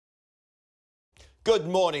Good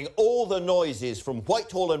morning. All the noises from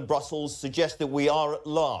Whitehall and Brussels suggest that we are at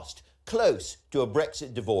last close to a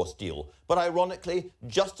Brexit divorce deal. But ironically,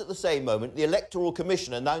 just at the same moment, the Electoral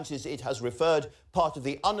Commission announces it has referred part of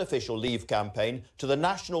the unofficial Leave campaign to the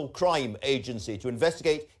National Crime Agency to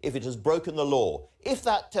investigate if it has broken the law. If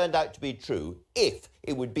that turned out to be true, it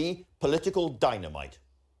would be political dynamite.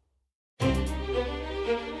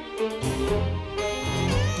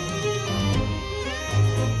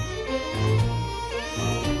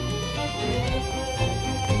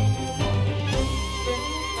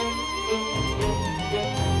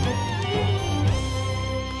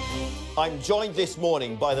 I'm joined this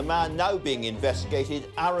morning by the man now being investigated,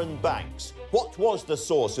 Arron. What was the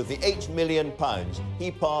source of the £8 million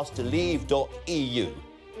he passed to Leave.eu?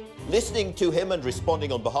 Listening to him and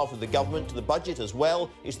responding on behalf of the government to the budget as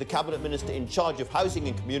well is the Cabinet Minister in charge of Housing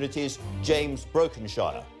and Communities, James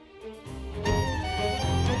Brokenshire.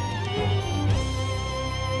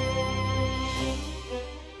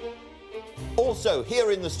 Also,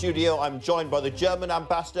 here in the studio, I'm joined by the German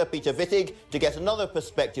ambassador, Peter Wittig, to get another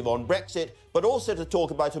perspective on Brexit, but also to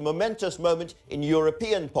talk about a momentous moment in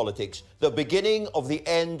European politics, the beginning of the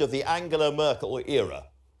end of the Angela Merkel era.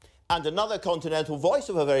 And another continental voice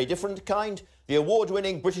of a very different kind, the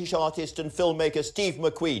award-winning British artist and filmmaker Steve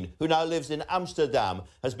McQueen, who now lives in Amsterdam,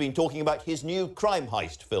 has been talking about his new crime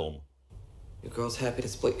heist film. Your girl's happy to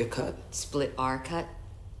split your cut. Split our cut?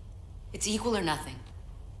 It's equal or nothing.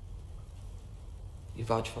 You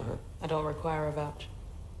vouch for her. I don't require a vouch.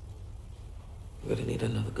 You're gonna need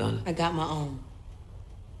another gun. I got my own.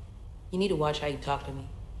 You need to watch how you talk to me.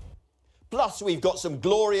 Plus, we've got some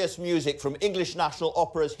glorious music from English National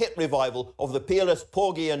Opera's hit revival of the peerless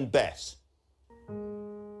Porgy and Bess.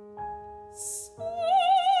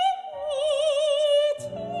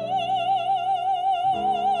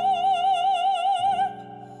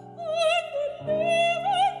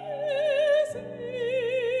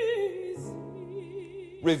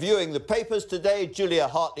 Reviewing the papers today, Julia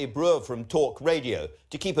Hartley-Brewer from Talk Radio.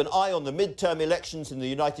 To keep an eye on the midterm elections in the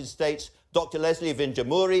United States, Dr. Leslie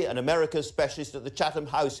Vinjamuri, an America specialist at the Chatham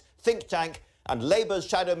House think tank, and Labour's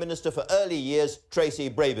Shadow Minister for Early Years,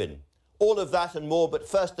 Tracy Brabin. All of that and more, but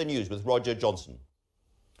first the news with Roger Johnson.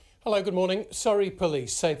 Hello, good morning. Surrey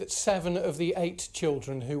police say that 7 of the 8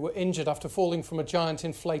 children who were injured after falling from a giant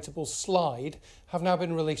inflatable slide have now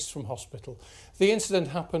been released from hospital. The incident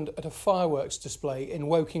happened at a fireworks display in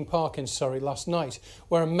Woking Park in Surrey last night,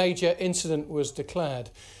 where a major incident was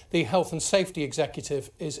declared. The Health and Safety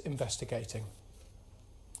Executive is investigating.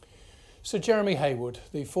 Sir Jeremy Haywood,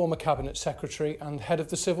 the former Cabinet Secretary and head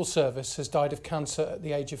of the Civil Service, has died of cancer at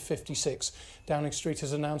the age of 56. Downing Street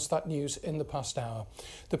has announced that news in the past hour.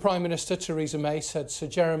 The Prime Minister, Theresa May, said Sir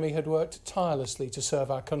Jeremy had worked tirelessly to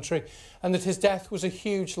serve our country and that his death was a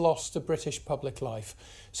huge loss to British public life.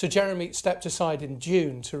 Sir Jeremy stepped aside in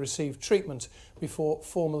June to receive treatment before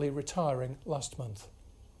formally retiring last month.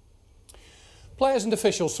 Players and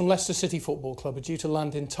officials from Leicester City Football Club are due to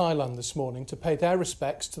land in Thailand this morning to pay their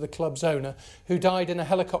respects to the club's owner, who died in a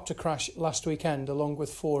helicopter crash last weekend along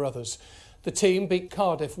with 4 others. The team beat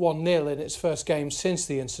Cardiff 1-0 in its first game since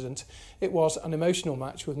the incident. It was an emotional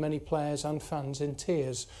match with many players and fans in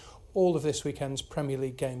tears. All of this weekend's Premier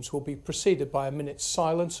League games will be preceded by a minute's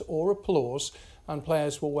silence or applause, and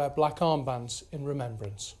players will wear black armbands in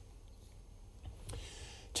remembrance.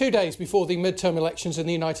 2 days before the midterm elections in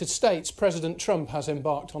the United States, President Trump has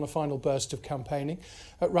embarked on a final burst of campaigning.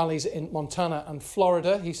 At rallies in Montana and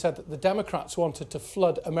Florida, he said that the Democrats wanted to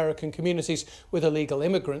flood American communities with illegal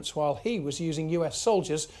immigrants while he was using US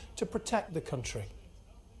soldiers to protect the country.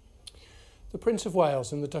 The Prince of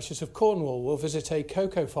Wales and the Duchess of Cornwall will visit a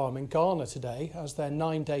cocoa farm in Ghana today as their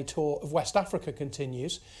 9-day tour of West Africa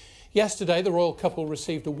continues. Yesterday, the royal couple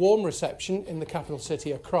received a warm reception in the capital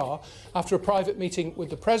city, Accra, after a private meeting with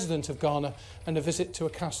the President of Ghana and a visit to a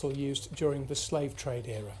castle used during the slave trade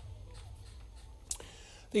era.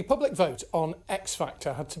 The public vote on X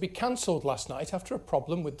Factor had to be cancelled last night after a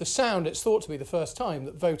problem with the sound. It's thought to be the first time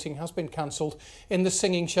that voting has been cancelled in the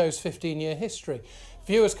singing show's 15-year history.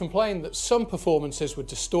 Viewers complained that some performances were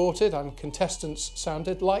distorted and contestants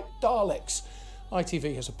sounded like Daleks.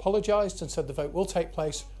 ITV has apologised and said the vote will take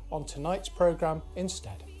place on tonight's programme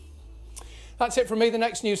instead. That's it from me. The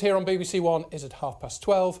next news here on BBC One is at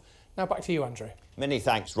 12:30. Now back to you, Andrew. Many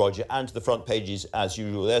thanks, Roger. And to the front pages, as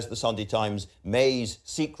usual. There's the Sunday Times, May's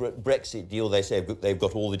secret Brexit deal. They say they've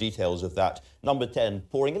got all the details of that. Number 10,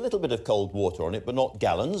 pouring a little bit of cold water on it, but not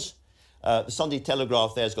gallons. The Sunday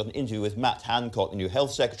Telegraph there's got an interview with Matt Hancock, the new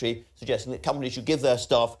Health Secretary, suggesting that companies should give their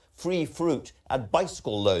staff free fruit and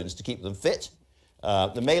bicycle loans to keep them fit.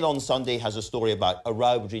 The Mail on Sunday has a story about a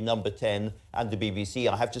row between Number 10 and the BBC.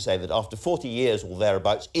 I have to say that after 40 years or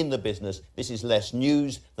thereabouts in the business, this is less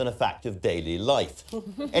news than a fact of daily life.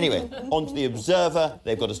 Anyway, on to the Observer.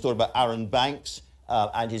 They've got a story about Arron Banks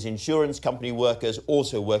and his insurance company workers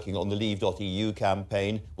also working on the Leave.eu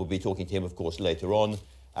campaign. We'll be talking to him, of course, later on.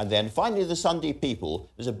 And then finally, the Sunday People.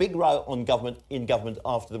 There's a big row in government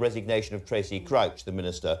after the resignation of Tracy Crouch, the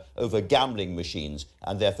minister, over gambling machines,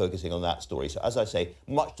 and they're focusing on that story. So, as I say,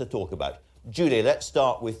 much to talk about. Julie, let's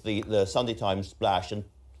start with the Sunday Times splash and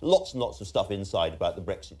lots and lots of stuff inside about the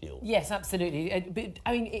Brexit deal. Yes, absolutely. But,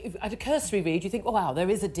 I mean, at a cursory read, you think, oh, wow, there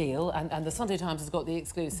is a deal, and the Sunday Times has got the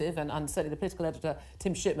exclusive, and certainly the political editor,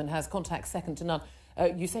 Tim Shipman, has contacts second to none.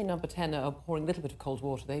 You say Number 10 are pouring a little bit of cold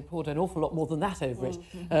water. They poured an awful lot more than that over it,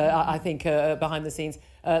 I think, behind the scenes.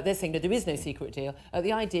 They're saying that there is no secret deal.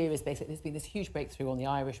 The idea is basically there's been this huge breakthrough on the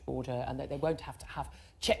Irish border and that they won't have to have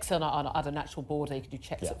checks on a natural border. You can do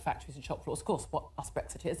checks at factories and shop floors. Of course, what us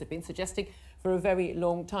Brexiteers have been suggesting for a very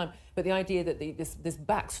long time. But the idea that this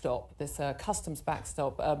backstop, this customs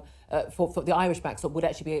backstop, for the Irish backstop would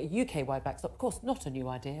actually be a UK-wide backstop. Of course, not a new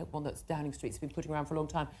idea, one that Downing Street's been putting around for a long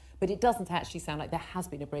time. But it doesn't actually sound like there has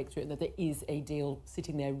been a breakthrough and that there is a deal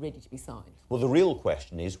sitting there ready to be signed. Well, the real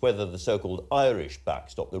question is whether the so-called Irish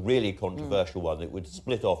backstop, the really controversial one that would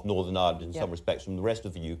split off Northern Ireland in some respects from the rest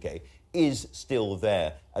of the UK, is still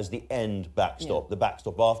there as the end backstop, the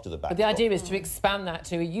backstop after the backstop. But the idea is to expand that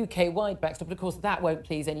to a UK-wide backstop, but of course that won't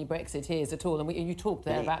please any Brexiteers at all. And you talked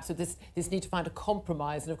there about this need to find a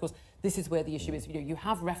compromise, and of course this is where the issue is. You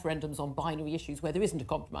have referendums on binary issues where there isn't a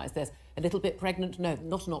compromise. There's a little bit pregnant, no,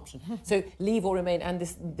 not an option. So leave or remain, and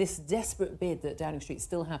this desperate bid that Downing Street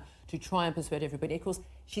still have to try and persuade everybody. Of course,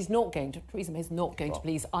 Theresa May's not going to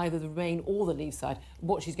please either the Remain or the Leave side.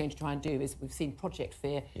 What she's going to try and do is, we've seen Project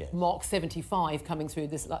Fear, Mark 75 coming through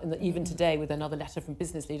this, even today with another letter from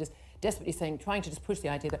business leaders, desperately trying to just push the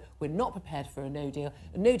idea that we're not prepared for a no deal.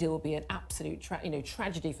 A no deal will be an absolute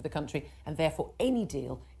tragedy for the country, and therefore any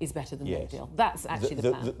deal is better than no deal. That's actually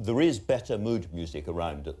the plan. There is better mood music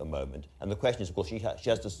around at the moment, and the question is, of course, she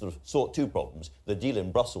has to sort of sort two problems: the deal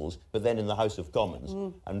in Brussels, but then in the House of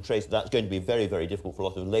Commons. And Trace, that's going to be very, very difficult for a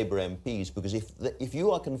lot of Labour MPs, because if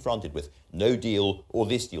you are confronted with no deal or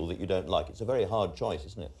this deal that you don't like, it's a very hard choice,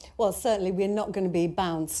 isn't it? Well, certainly we're not going to be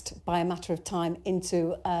bounced by a matter of time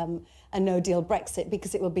into a no-deal Brexit,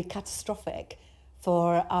 because it will be catastrophic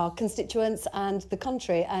for our constituents and the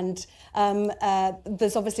country. And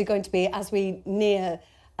there's obviously going to be, as we near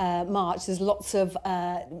March, there's lots of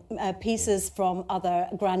pieces from other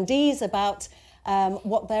grandees about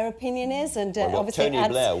what their opinion is, and obviously Tony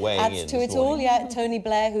Blair weighing in to it all. Yeah, Tony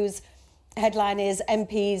Blair, whose headline is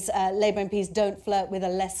MPs, Labour MPs don't flirt with a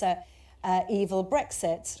lesser evil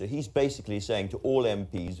Brexit. So he's basically saying to all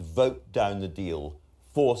MPs, vote down the deal,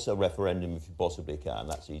 force a referendum if you possibly can.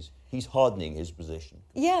 He's hardening his position.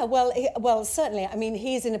 Yeah, well, certainly. I mean,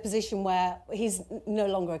 he's in a position where he's no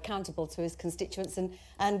longer accountable to his constituents,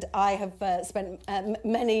 and I have spent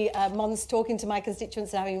many months talking to my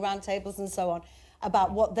constituents, having roundtables and so on,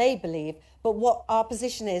 about what they believe. But what our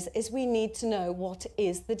position is we need to know what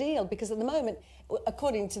is the deal, because at the moment,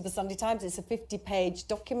 according to the Sunday Times, it's a 50-page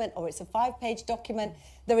document or it's a 5-page document.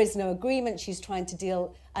 There is no agreement. She's trying to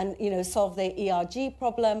deal and, solve the ERG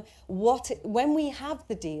problem. When we have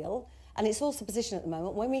the deal, and it's also position at the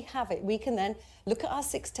moment, when we have it, we can then look at our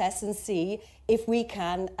 6 tests and see if we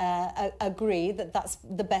can agree that that's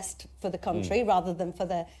the best for the country rather than for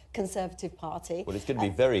the Conservative Party. Well, it's going to be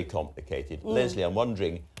very complicated. Leslie, I'm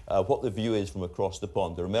wondering what the view is from across the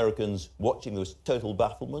pond. Are Americans watching this total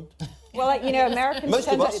bafflement? Well, Americans... Most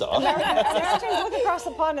of us are. Americans look across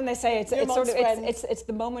the pond and they say it's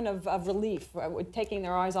the moment of relief. Taking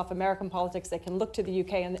their eyes off American politics, they can look to the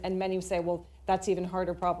UK, and many say, well, that's even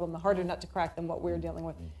harder problem, a harder nut to crack than what we're dealing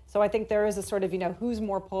with. So I think there is a sort of, who's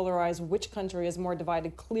more polarised, which country is more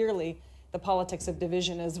divided. Clearly, the politics of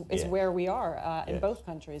division is where we are in both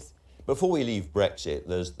countries. Before we leave Brexit,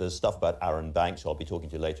 there's stuff about Arron Banks, who I'll be talking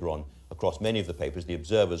to later on, across many of the papers. The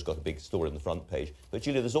Observer's got a big story on the front page. But,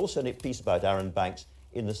 Julia, there's also a piece about Arron Banks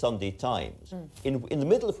in the Sunday Times, in the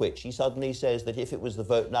middle of which he suddenly says that if it was the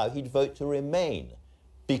vote now, he'd vote to remain,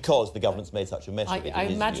 because the government's made such a mess of it. I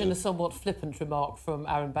imagine a somewhat flippant remark from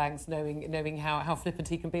Arron Banks, knowing how flippant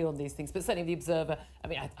he can be on these things. But certainly the Observer, I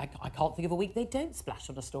mean, I can't think of a week they don't splash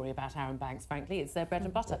on a story about Arron Banks, frankly. It's their bread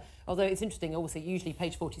and butter. Although it's interesting, also, usually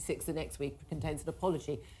page 46 the next week contains an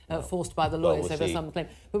apology forced by the lawyers over some claim.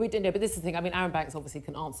 But we don't know. But this is the thing. I mean, Arron Banks obviously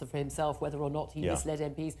can answer for himself whether or not he misled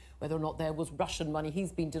MPs, whether or not there was Russian money.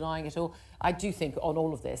 He's been denying it all. I do think on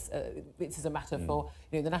all of this, this is a matter for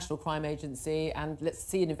the National Crime Agency, and let's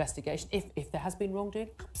see be an investigation. If there has been wrongdoing,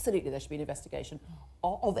 absolutely there should be an investigation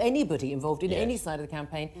of anybody involved in any side of the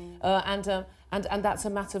campaign. And that's a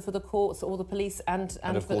matter for the courts or the police and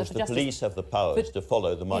of course the police have the powers to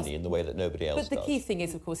follow the money in the way that nobody else does. But the key thing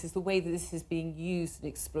is, of course, is the way that this is being used and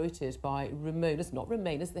exploited by Remainers, not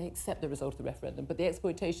Remainers, they accept the result of the referendum, but the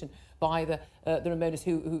exploitation by the Remainers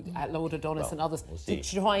who Lord Adonis and others, to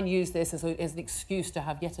try and use this as an excuse to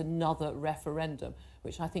have yet another referendum,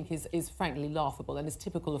 which I think is frankly laughable and is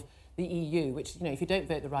typical of the EU, which, you know, if you don't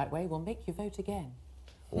vote the right way, will make you vote again.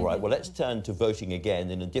 All right, well, let's turn to voting again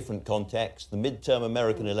in a different context. The midterm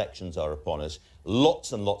American elections are upon us.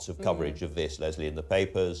 Lots and lots of coverage of this, Leslie, in the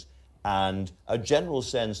papers, and a general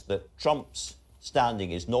sense that Trump's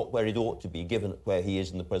standing is not where it ought to be, given where he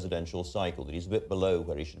is in the presidential cycle, that he's a bit below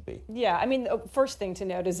where he should be. Yeah, I mean, the first thing to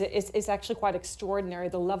note is it's actually quite extraordinary,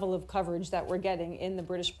 the level of coverage that we're getting in the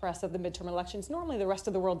British press of the midterm elections. Normally, the rest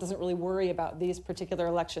of the world doesn't really worry about these particular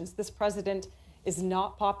elections. This president is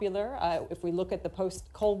not popular. If we look at the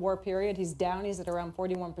post-Cold War period, he's down. He's at around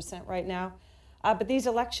 41% right now. But these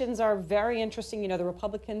elections are very interesting. You know, the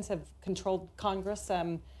Republicans have controlled Congress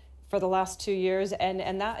for the last 2 years,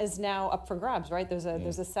 and that is now up for grabs, right? There's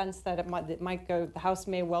a sense that it might go, the House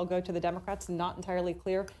may well go to the Democrats, not entirely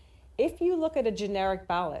clear. If you look at a generic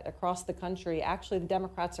ballot across the country, actually the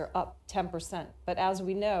Democrats are up 10%. But as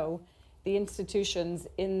we know, the institutions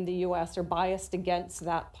in the U.S. are biased against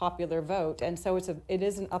that popular vote, and so it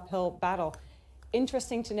is an uphill battle.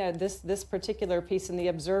 Interesting to note, this particular piece in The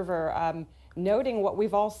Observer, noting what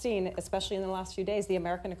we've all seen, especially in the last few days, the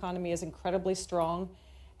American economy is incredibly strong.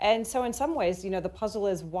 And so in some ways, you know, the puzzle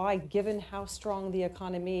is why, given how strong the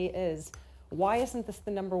economy is, why isn't this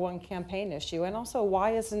the #1 campaign issue? And also,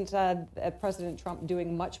 why isn't President Trump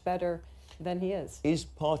doing much better than he is? Is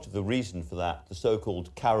part of the reason for that the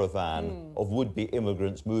so-called caravan of would-be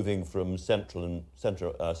immigrants moving from Central and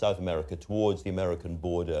South America towards the American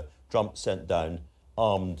border? Trump sent down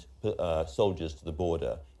armed soldiers to the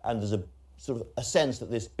border, and there's a sort of a sense that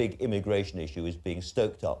this big immigration issue is being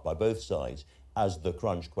stoked up by both sides as the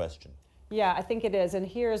crunch question. Yeah, I think it is. And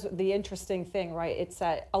here's the interesting thing, right? It's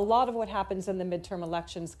a lot of what happens in the midterm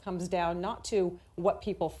elections comes down not to what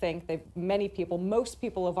people think. Most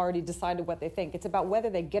people have already decided what they think. It's about whether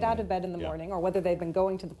they get out of bed in the morning or whether they've been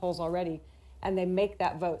going to the polls already and they make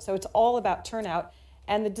that vote. So it's all about turnout.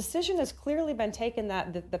 And the decision has clearly been taken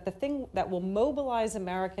that the thing that will mobilize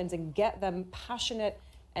Americans and get them passionate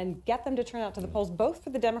and get them to turn out to the polls, both for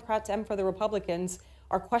the Democrats and for the Republicans,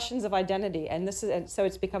 are questions of identity. And so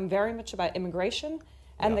it's become very much about immigration,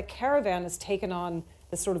 and the caravan has taken on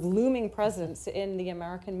the sort of looming presence in the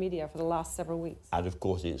American media for the last several weeks. And of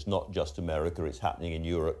course, it's not just America, it's happening in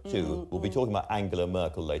Europe too. We'll be talking about Angela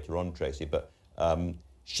Merkel later on, Tracy, but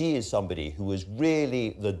she is somebody who was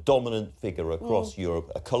really the dominant figure across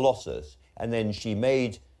Europe, a colossus, and then she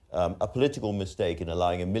made a political mistake in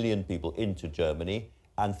allowing 1 million people into Germany,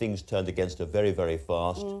 and things turned against her very, very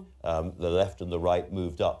fast. The left and the right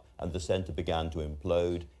moved up, and the centre began to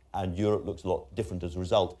implode, and Europe looks a lot different as a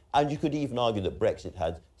result. And you could even argue that Brexit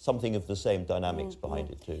had something of the same dynamics behind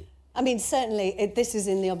it too. I mean, certainly, this is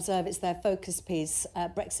in The Observer, it's their focus piece.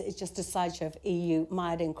 Brexit is just a sideshow of EU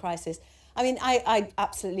mired in crisis. I mean, I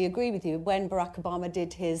absolutely agree with you. When Barack Obama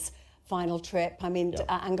did his final trip, I mean,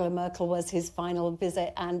 Angela Merkel was his final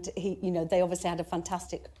visit, and they obviously had a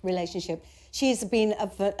fantastic relationship. She's been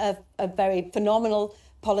a very phenomenal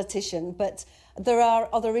politician, but there are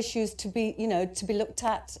other issues to be looked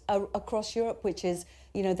at across Europe, which is,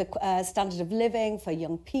 the standard of living for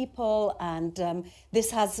young people, and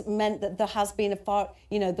this has meant that there has been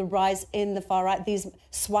the rise in the far right, these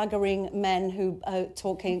swaggering men who are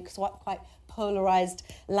talking quite polarised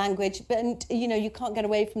language, but you can't get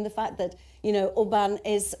away from the fact that Orban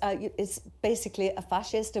is basically a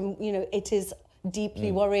fascist, and it is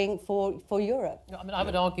deeply worrying for Europe. I mean, I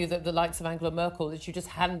would argue that the likes of Angela Merkel, that she just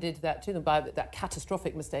handed that to them by that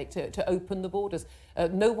catastrophic mistake to open the borders.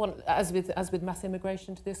 No one, as with mass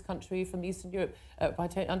immigration to this country from Eastern Europe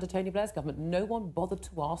under Tony Blair's government, no one bothered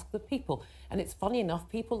to ask the people. And it's funny enough,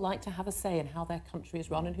 people like to have a say in how their country is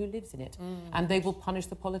run and who lives in it. And they will punish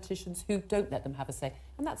the politicians who don't let them have a say.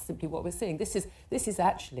 And that's simply what we're seeing. This is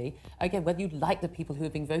actually, again, whether you like the people who are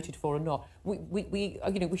being voted for or not, we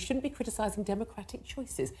shouldn't be criticising democratic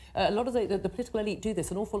choices. A lot of the political elite do this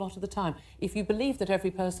an awful lot of the time. If you believe that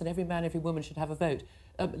every person, every man, every woman should have a vote,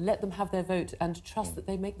 let them have their vote and trust that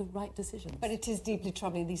they make the right decisions. But it is deeply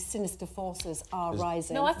troubling. These sinister forces are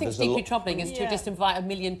rising. No, I think deeply troubling is to just invite 1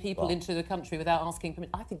 million people into the country without asking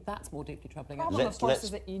permission. I think that's more deeply troubling. The problem, of course,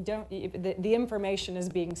 is that the information is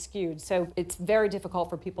being skewed. So it's very difficult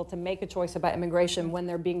for people to make a choice about immigration when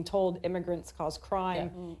they're being told immigrants cause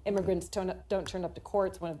crime, immigrants don't turn up to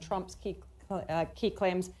courts, one of Trump's key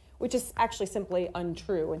claims, which is actually simply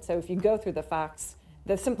untrue. And so if you go through the facts,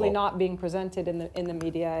 they're simply not being presented in the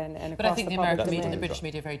media and across the public. But I think the American media and the British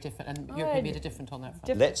media are very different, and European media are different on that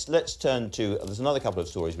front. Let's turn to... There's another couple of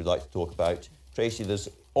stories we'd like to talk about. Tracy, there's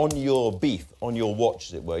on your beef, on your watch,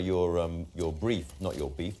 as it were, your brief, not your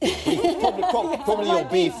beef, probably your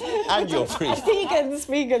beef and your brief. Vegans.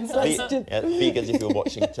 Vegans, if you're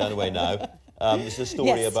watching, turn away now. There's a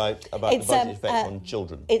story about the budget effect on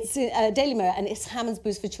children. It's Daily Mirror, and it's Hammond's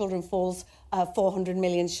boost for children falls 400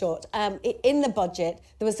 million short. In the budget,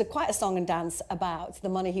 there was quite a song and dance about the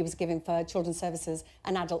money he was giving for children's services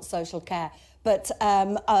and adult social care. But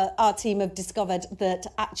our team have discovered that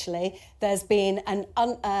actually there's been an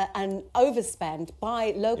overspend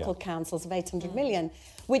by local councils of 800 million,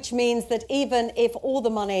 which means that even if all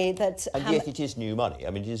the money that... And yet it is new money.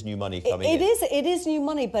 I mean, it is new money coming in. It is new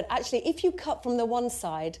money, but actually if you cut from the one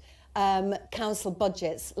side council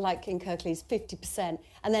budgets, like in Kirklees, 50%,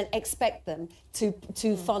 and then expect them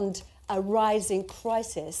to fund a rising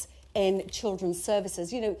crisis in children's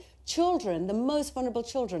services. You know, children, the most vulnerable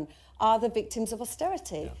children, are the victims of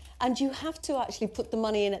austerity. And you have to actually put the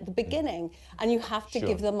money in at the beginning, and you have to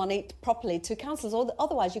give the money properly to councils, or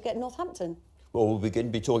otherwise you get Northampton. Well, we'll begin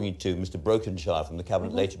to be talking to Mr Brokenshire from the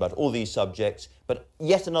Cabinet later about all these subjects, but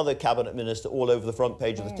yet another Cabinet Minister all over the front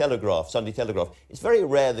page of the Telegraph, Sunday Telegraph. It's very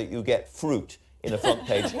rare that you get fruit in a front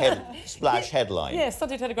page splash headline. Yes,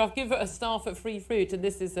 Sunday Telegraph, give a staff a free fruit. And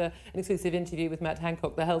this is an exclusive interview with Matt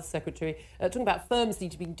Hancock, the Health Secretary, talking about firms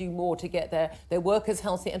need to do more to get their workers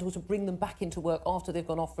healthy and also bring them back into work after they've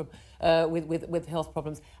gone off from with health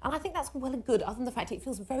problems. And I think that's well and good, other than the fact it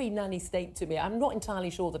feels very nanny state to me. I'm not entirely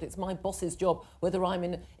sure that it's my boss's job, whether I'm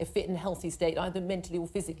in a fit and healthy state, either mentally or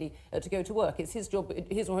physically, to go to work. It's his job,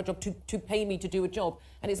 his or her job, to pay me to do a job.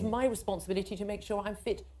 And it's my responsibility to make sure I'm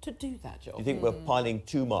fit to do that job. Do you think we're piling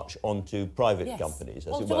too much onto private companies,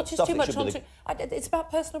 as it were? Not just too much onto... It's about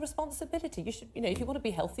personal responsibility. You should, you know, if you want to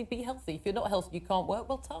be healthy, be healthy. If you're not healthy, you can't work,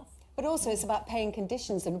 well, tough. But also it's about paying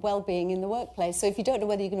conditions and well-being in the workplace. So if you don't know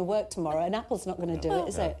whether you're going to work tomorrow, an apple's not going to do it,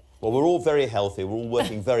 is it? Well, we're all very healthy. We're all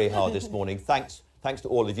working very hard this morning. Thanks to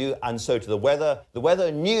all of you, and so to the weather. The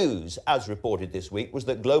weather news, as reported this week, was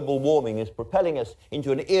that global warming is propelling us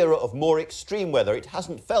into an era of more extreme weather. It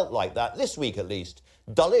hasn't felt like that, this week at least.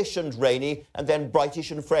 Dullish and rainy, and then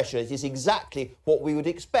brightish and fresher. It is exactly what we would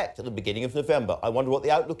expect at the beginning of November. I wonder what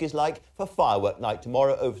the outlook is like for firework night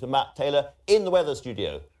tomorrow. Over to Matt Taylor in the weather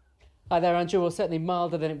studio. Hi there, Andrew. Well, certainly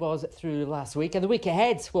milder than it was through last week, and the week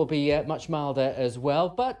ahead will be much milder as well.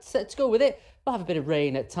 But to go with it, we'll have a bit of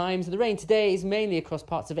rain at times. The rain today is mainly across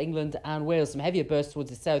parts of England and Wales. Some heavier bursts towards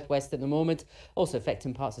the southwest at the moment, also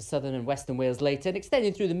affecting parts of southern and western Wales later, and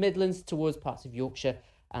extending through the Midlands towards parts of Yorkshire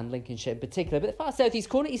and Lincolnshire in particular. But the far southeast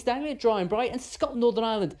corner, East Anglia, dry and bright, and Scotland, Northern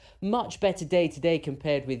Ireland, much better day today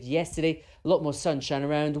compared with yesterday. A lot more sunshine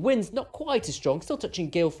around. Winds not quite as strong, still touching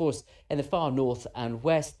gale force in the far north and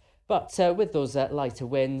west. But with those lighter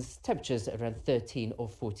winds, temperatures around 13 or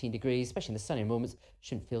 14 degrees, especially in the sunny moments,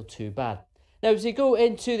 shouldn't feel too bad. Now, as we go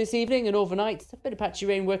into this evening and overnight, a bit of patchy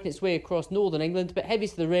rain working its way across northern England, but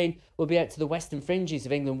heaviest of the rain will be out to the western fringes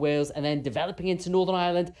of England, Wales, and then developing into Northern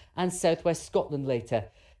Ireland and southwest Scotland later.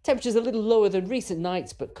 Temperatures a little lower than recent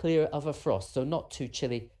nights, but clear of a frost, so not too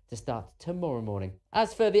chilly to start tomorrow morning.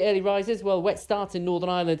 As for the early rises, well, wet start in Northern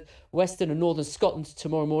Ireland, western and northern Scotland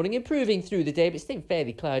tomorrow morning, improving through the day, but staying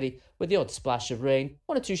fairly cloudy with the odd splash of rain.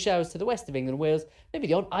 1 or 2 showers to the west of England and Wales, maybe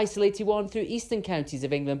the odd isolated one through eastern counties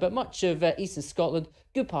of England, but much of eastern Scotland,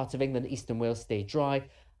 good part of England, eastern Wales stay dry.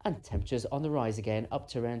 And temperatures on the rise again, up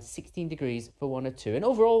to around 16 degrees for 1 or 2. And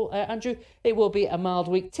overall, Andrew, it will be a mild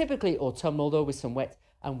week, typically autumnal though, with some wet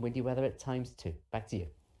and windy weather at times too. Back to you.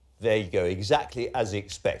 There you go, exactly as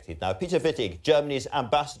expected. Now, Peter Wittig, Germany's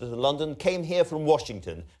ambassador to London, came here from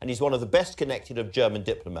Washington, and he's one of the best connected of German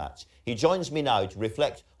diplomats. He joins me now to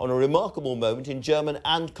reflect on a remarkable moment in German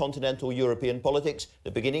and continental European politics,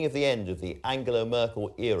 the beginning of the end of the Angela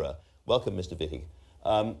Merkel era. Welcome, Mr.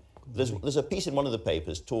 Wittig. There's a piece in one of the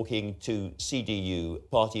papers talking to CDU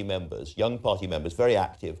party members, young party members, very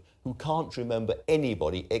active, who can't remember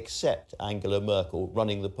anybody except Angela Merkel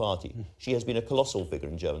running the party. She has been a colossal figure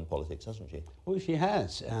in German politics, hasn't she? Well, she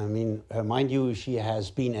has. I mean, mind you, she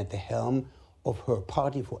has been at the helm of her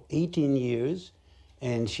party for 18 years,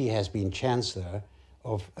 and she has been chancellor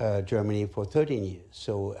Germany for 13 years.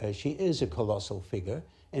 So she is a colossal figure.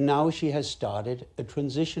 And now she has started a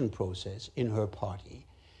transition process in her party.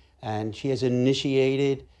 And she has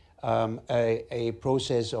initiated a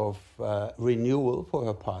process of renewal for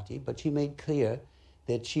her party, but she made clear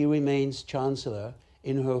that she remains chancellor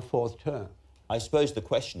in her 4th term. I suppose the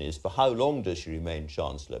question is, for how long does she remain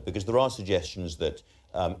chancellor? Because there are suggestions that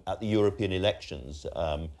at the European elections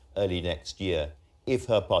early next year, if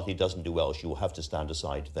her party doesn't do well, she will have to stand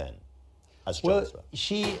aside then as chancellor. Well,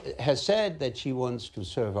 she has said that she wants to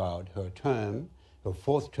serve out her term, her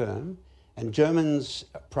 4th term, and Germans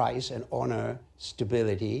prize and honor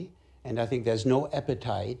stability, and I think there's no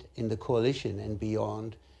appetite in the coalition and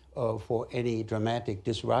beyond for any dramatic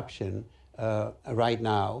disruption right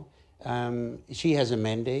now. She has a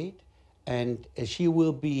mandate, and she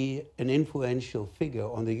will be an influential figure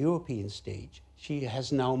on the European stage. She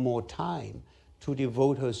has now more time to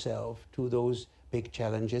devote herself to those big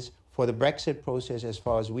challenges. For the Brexit process, as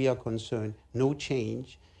far as we are concerned, no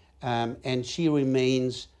change, and she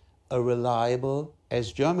remains a reliable,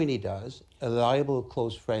 as Germany does, a reliable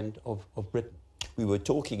close friend of Britain. We were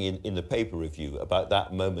talking in the paper review about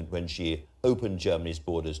that moment when she opened Germany's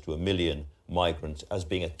borders to 1 million migrants as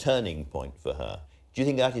being a turning point for her. Do you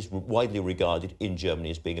think that is widely regarded in Germany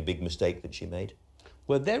as being a big mistake that she made?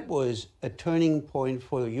 Well, that was a turning point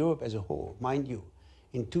for Europe as a whole. Mind you,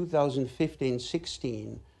 in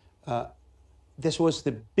 2015-16, this was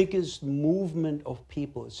the biggest movement of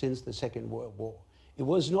people since the Second World War. It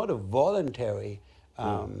was not a voluntary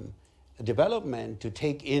development to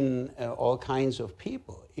take in all kinds of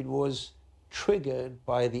people. It was triggered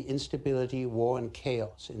by the instability, war, and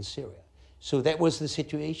chaos in Syria. So that was the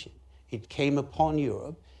situation. It came upon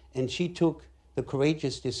Europe, and she took the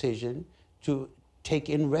courageous decision to take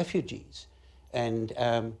in refugees. And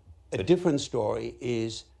a different story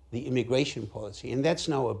is the immigration policy. And that's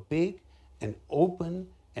now a big and open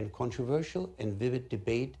and controversial and vivid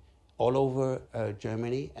debate all over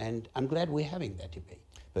Germany. And I'm glad we're having that debate.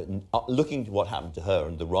 But looking to what happened to her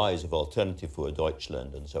and the rise of Alternative für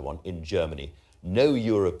Deutschland and so on in Germany, no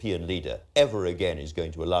European leader ever again is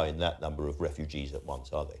going to allow in that number of refugees at once,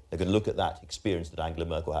 are they? They're going to look at that experience that Angela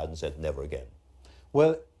Merkel had and said, never again.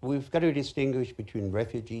 Well, we've got to distinguish between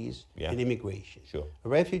refugees and immigration. Sure.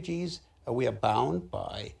 Refugees, we are bound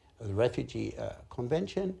by the Refugee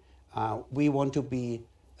Convention. We want to be,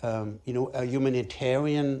 a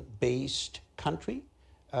humanitarian-based country.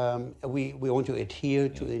 We want to adhere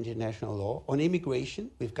to the international law. On immigration,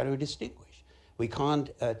 we've got to distinguish. We can't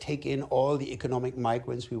take in all the economic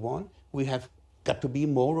migrants we want. We have got to be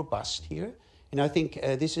more robust here. And I think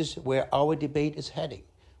this is where our debate is heading.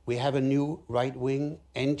 We have a new right-wing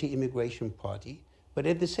anti-immigration party, but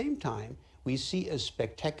at the same time, we see a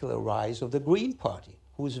spectacular rise of the Green Party,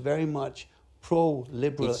 who is very much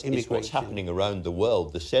pro-liberal immigration. It's what's happening around the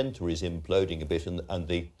world. The centre is imploding a bit, and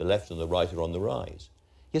the left and the right are on the rise.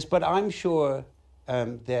 Yes, but I'm sure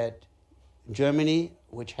that Germany,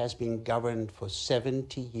 which has been governed for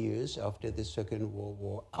 70 years after the Second World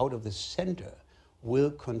War, out of the center, will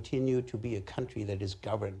continue to be a country that is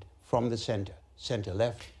governed from the center, center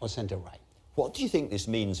left or center right. What do you think this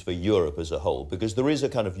means for Europe as a whole? Because there is a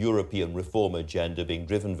kind of European reform agenda being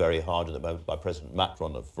driven very hard at the moment by President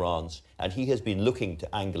Macron of France, and he has been looking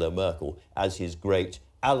to Angela Merkel as his great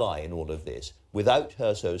ally in all of this. Without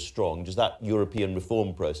her so strong, does that European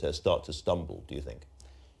reform process start to stumble, do you think?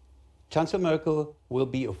 Chancellor Merkel will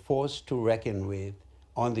be a force to reckon with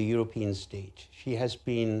on the European stage. She has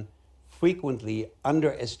been frequently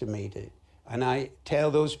underestimated, and I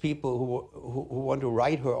tell those people who want to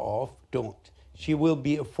write her off, don't. She will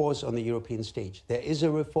be a force on the European stage. There is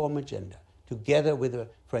a reform agenda, together with the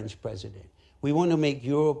French president. We want to make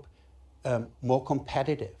Europe more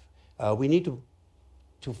competitive. We need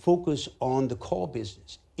to focus on the core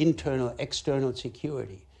business, internal, external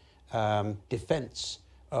security, defense,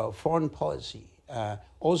 foreign policy,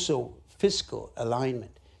 also fiscal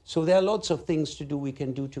alignment. So there are lots of things to do we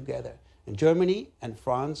can do together. And Germany and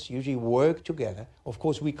France usually work together. Of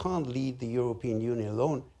course, we can't lead the European Union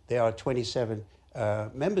alone. There are 27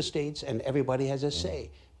 member states and everybody has a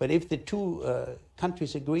say. But if the two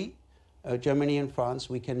countries agree, Germany and France,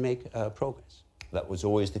 we can make progress. That was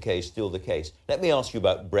always the case, still the case. Let me ask you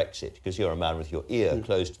about Brexit, because you're a man with your ear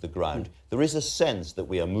close to the ground. There is a sense that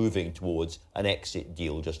we are moving towards an exit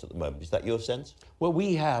deal just at the moment. Is that your sense? Well,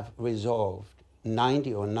 we have resolved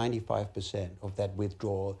 90 or 95% of that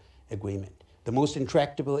withdrawal agreement. The most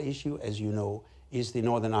intractable issue, as you know, is the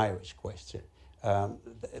Northern Irish question,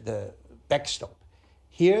 the backstop.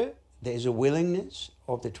 Here, there is a willingness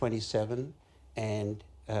of the 27 and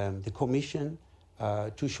the Commission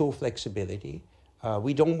to show flexibility.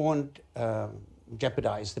 We don't want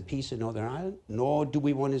jeopardize the peace in Northern Ireland, nor do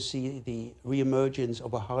we want to see the reemergence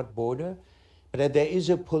of a hard border, but that there is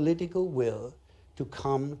a political will to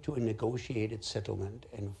come to a negotiated settlement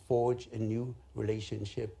and forge a new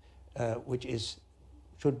relationship, which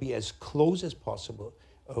should be as close as possible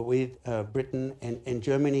with Britain, and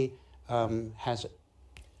Germany has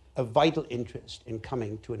a vital interest in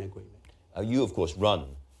coming to an agreement. You, of course, run,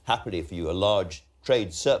 happily for you, a large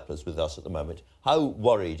trade surplus with us at the moment. How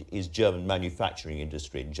worried is German manufacturing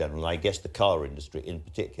industry in general, and I guess the car industry in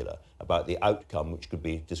particular, about the outcome which could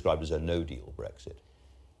be described as a no-deal Brexit?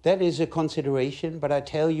 That is a consideration, but I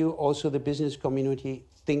tell you also the business community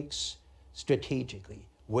thinks strategically.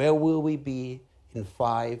 Where will we be in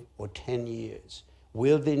 5 or 10 years?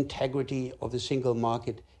 Will the integrity of the single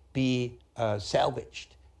market be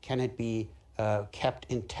salvaged? Can it be kept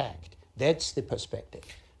intact? That's the perspective.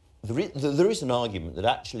 There is an argument that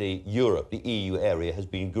actually Europe, the EU area, has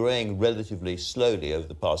been growing relatively slowly over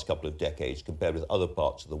the past couple of decades compared with other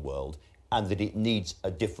parts of the world, and that it needs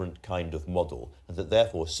a different kind of model, and that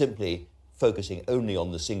therefore simply focusing only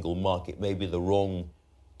on the single market may be the wrong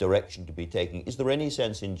direction to be taking. Is there any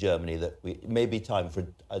sense in Germany that it may be time for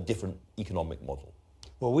a different economic model?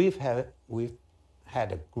 Well, we've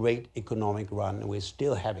had a great economic run, and we're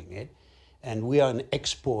still having it, and we are an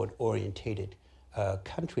export-orientated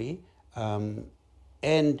country,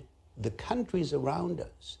 and the countries around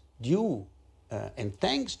us, due and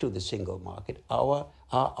thanks to the single market, are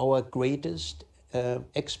our greatest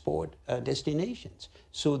export destinations.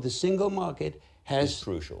 So the single market is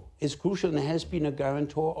crucial and has been a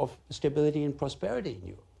guarantor of stability and prosperity in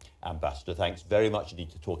Europe. Ambassador, thanks very much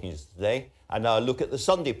indeed for talking to us today. And now a look at the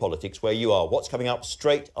Sunday politics where you are. What's coming up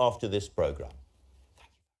straight after this programme?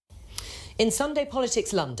 In Sunday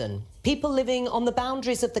Politics London, people living on the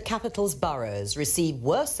boundaries of the capital's boroughs receive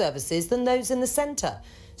worse services than those in the centre.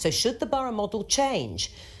 So should the borough model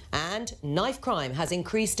change? And knife crime has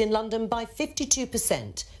increased in London by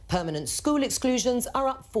 52%. Permanent school exclusions are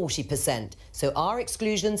up 40%. So are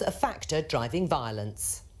exclusions a factor driving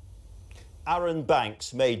violence? Arron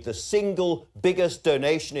Banks made the single biggest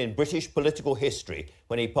donation in British political history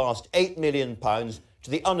when he passed £8 million to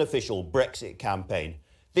the unofficial Brexit campaign.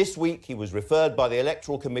 This week, he was referred by the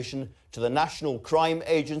Electoral Commission to the National Crime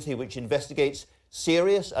Agency, which investigates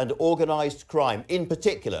serious and organised crime. In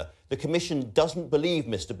particular, the Commission doesn't believe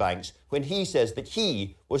Mr Banks when he says that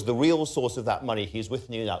he was the real source of that money. He's with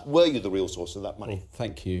you now. Were you the real source of that money? Well,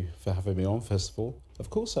 thank you for having me on, first of all. Of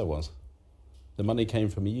course I was. The money came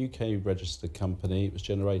from a UK-registered company. It was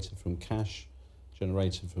generated from cash,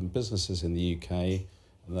 generated from businesses in the UK.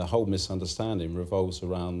 And the whole misunderstanding revolves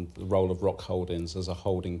around the role of Rock Holdings as a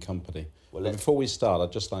holding company. Well, before we start,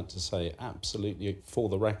 I'd just like to say, absolutely, for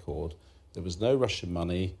the record, there was no Russian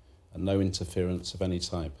money and no interference of any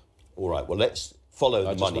type. All right, well, let's follow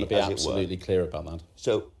the money, as it were. I just want to be absolutely clear about that.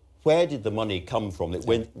 So where did the money come from?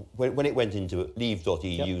 When it went into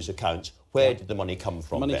Leave.eu's account, where did the money come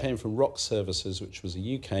from? The money came from Rock Services, which was a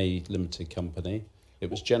UK limited company. It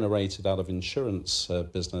was generated out of insurance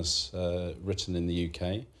business written in the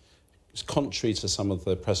UK. It's contrary to some of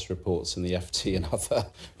the press reports in the FT and other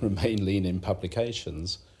Remain Lean-in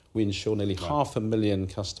publications. We insure nearly 500,000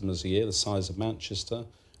 customers a year, the size of Manchester.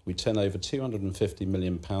 We turn over £250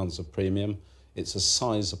 million of premium. It's a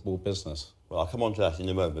sizable business. Well, I'll come on to that in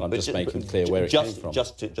a moment. I'm just making clear where it came from.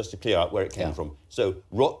 Just to clear out where it came from. So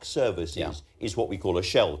Rock Services is what we call a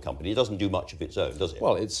shell company. It doesn't do much of its own, does it?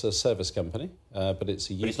 Well, it's a service company, but it's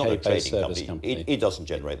a UK-based service company. It doesn't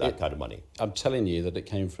generate that kind of money. I'm telling you that it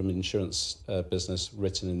came from insurance business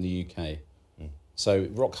written in the UK. So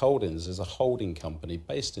Rock Holdings is a holding company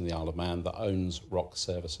based in the Isle of Man that owns Rock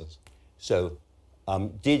Services. So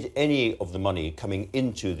did any of the money coming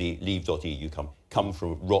into the Leave.eu come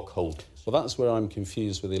from Rock Holdings? Well, that's where I'm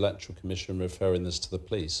confused with the Electoral Commission referring this to the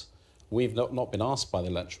police. We've not been asked by the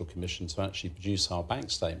Electoral Commission to actually produce our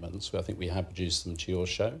bank statements. I think we have produced them to your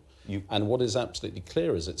show. And what is absolutely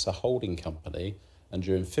clear is it's a holding company, and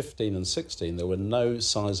during 15 and 16, there were no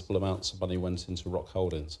sizable amounts of money went into Rock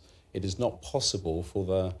Holdings. It is not possible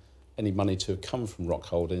for any money to have come from Rock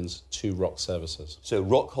Holdings to Rock Services. So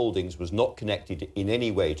Rock Holdings was not connected in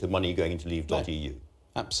any way to money going into Leave.eu? No,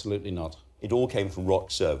 absolutely not. It all came from Rock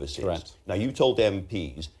Services? Correct. Now, you told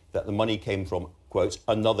MPs that the money came from, quote,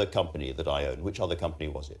 another company that I own. Which other company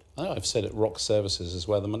was it? Oh, I've said it, Rock Services is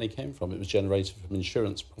where the money came from. It was generated from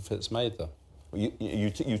insurance profits made there.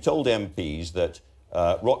 You told MPs that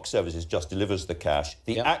Rock Services just delivers the cash.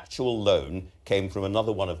 The actual loan came from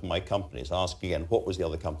another one of my companies. Ask again, what was the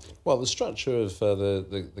other company? Well, the structure of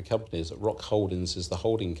the company is that Rock Holdings is the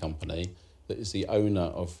holding company. that is the owner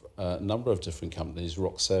of a number of different companies,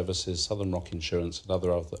 Rock Services, Southern Rock Insurance, and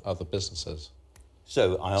other businesses.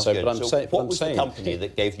 So I ask you, what was the company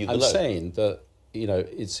that gave you the loan? I'm saying that, you know,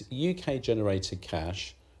 it's UK-generated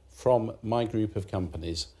cash from my group of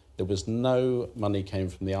companies. There was no money came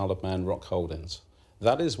from the Isle of Man Rock Holdings.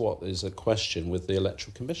 That is what is a question with the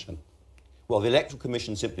Electoral Commission. Well, the Electoral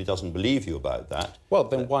Commission simply doesn't believe you about that. Well,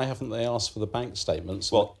 then why haven't they asked for the bank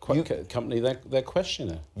statements? Well, the company they're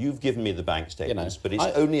questioning. You've given me the bank statements, but it's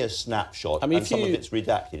only a snapshot, and some of it's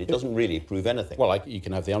redacted. It doesn't really prove anything. Well, you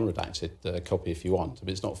can have the unredacted copy if you want, but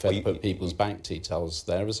it's not fair to put people's bank details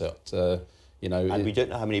there, is it? You know, and we don't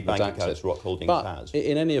know how many bank accounts Rock Holdings has.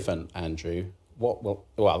 In any event, Andrew,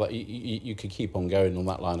 you could keep on going on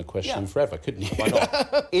that line of questioning forever, couldn't you? Why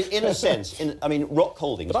not? in a sense, I mean, Rock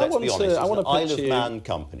Holdings, let's be honest, is an Isle of Man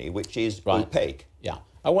company, which is opaque. Yeah.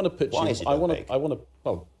 I want to put Why is it opaque?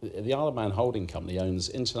 Well, the Isle of Man Holding Company owns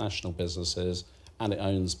international businesses and it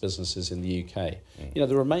owns businesses in the UK. You know,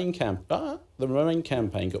 the Remain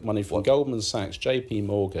campaign got money from Goldman Sachs, JP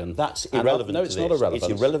Morgan. That's irrelevant to this. No, it's not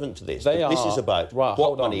irrelevant. It's irrelevant to this. This is about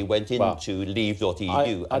what money went into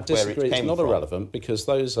Leave.eu and where it came from. It's not irrelevant because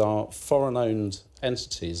those are foreign-owned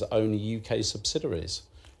entities that own UK subsidiaries.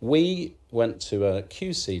 We went to a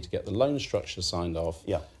QC to get the loan structure signed off,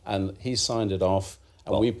 and he signed it off.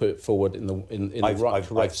 And we put it forward in the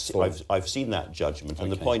correct form. I've seen that judgment,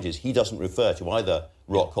 and the point is he doesn't refer to either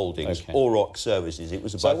Rock Holdings or Rock Services. It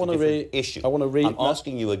was about a different issue. I'm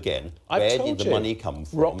asking you again, where did the money come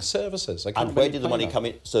from? Rock Services. And where did the money come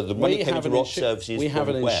in? So the money came into Rock Services We have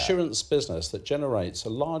an where? Insurance business that generates a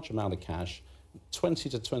large amount of cash, 20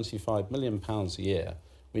 to 25 million pounds a year.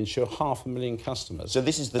 We insure 500,000 customers. So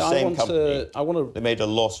this is the same company. They made a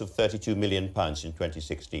loss of £32 million in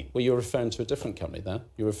 2016. Well, you're referring to a different company there.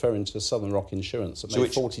 You're referring to Southern Rock Insurance that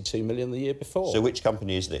made 42 million the year before. So which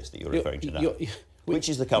company is this that you're referring to now? Which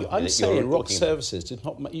is the company I'm that you're saying Rock talking Services did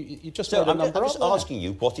not... You just so made a number up. I'm just asking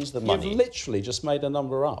you, what is the money? You've literally just made a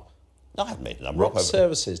number up. No, I haven't made a number up. Rock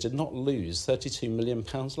Services did not lose £32 million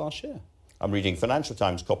last year. I'm reading Financial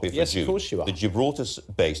Times copy of Yes, of course you are. The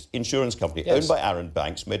Gibraltar-based insurance company owned by Arron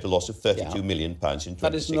Banks made a loss of £32 million in 2016.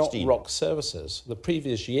 That is not Rock Services. The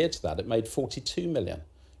previous year to that, it made £42 million.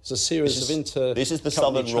 It's a series of This is the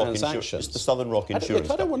Southern Rock Insurance. It's the Southern Rock Insurance.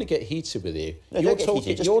 I don't want to get heated with you. No,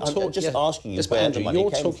 I'm just asking you where the money came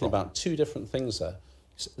from. You're talking about two different things there.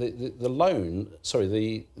 The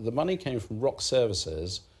money came from Rock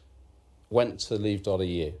Services, went to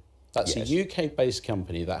Leave.eu. That's a UK-based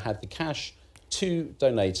company that had the cash to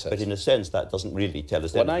donators. But in a sense, that doesn't really tell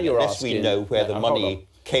us anything, now unless we know where the money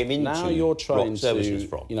came into Now you're trying to,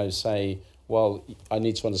 from. Say, well, I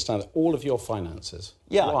need to understand all of your finances.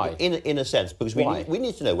 Yeah, Why? In a sense, because we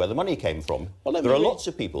need to know where the money came from. Well, there are lots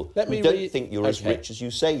of people who don't think you're as rich as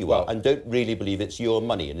you say you are and don't really believe it's your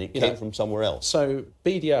money and it came from somewhere else. So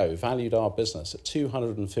BDO valued our business at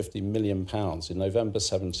 £250 million in November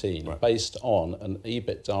 17, based on an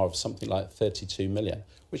EBITDA of something like 32 million,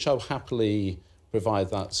 which I'll happily provide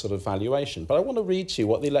that sort of valuation. But I want to read to you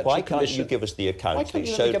what the Electoral Commission... Why can't you give us the account? Why can't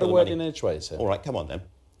you let me get a word in edgeways here? All right, come on then.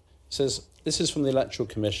 It says, this is from the Electoral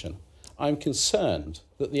Commission. I'm concerned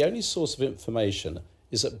that the only source of information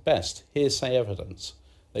is at best hearsay evidence.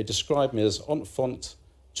 They describe me as enfant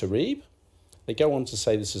terrible. They go on to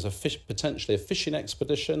say this is potentially a fishing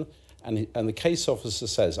expedition, and the case officer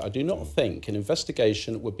says, I do not think an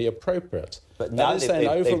investigation would be appropriate. But now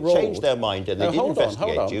they've changed their mind and they did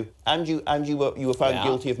investigate you, and you were found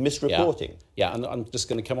guilty of misreporting. Yeah, and I'm just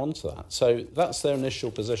going to come on to that. So that's their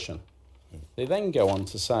initial position. They then go on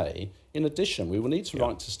to say, in addition, we will need to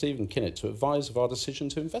write to Stephen Kinnett to advise of our decision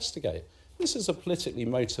to investigate. This is a politically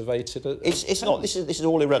motivated... It's not. This is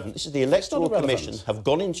all irrelevant. This is the Electoral Commission have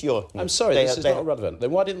gone into your... I'm sorry, this is not irrelevant.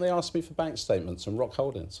 Then why didn't they ask me for bank statements and Rock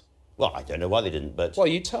Holdings? Well, I don't know why they didn't, but... Well,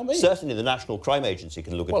 you tell me. Certainly the National Crime Agency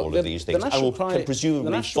can look at all of these things and can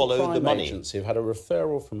presumably follow the money. The National Crime Agency have had a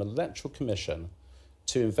referral from an Electoral Commission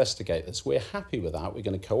to investigate this. We're happy with that. We're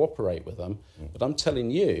going to cooperate with them. But I'm telling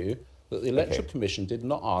you that the Electoral Commission did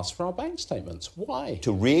not ask for our bank statements. Why?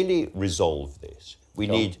 To really resolve this, we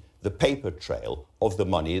need the paper trail of the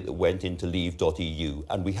money that went into Leave.eu,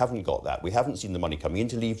 and we haven't got that. We haven't seen the money coming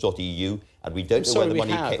into Leave.eu, and we don't know where the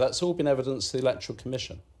money came. That's all been evedenced to the Electoral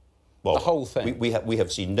Commission. Well, the whole thing. We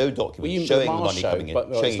have seen no documents showing the money coming in. But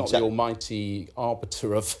it's not the almighty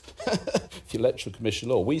arbiter of the Electoral Commission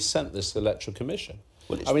law. We sent this to the Electoral Commission.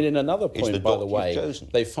 Well, I mean, in another point, by the way,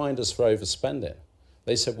 they fined us for overspending.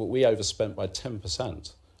 They said, well, we overspent by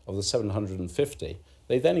 10% of the 750.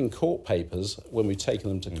 They then, in court papers, when we've taken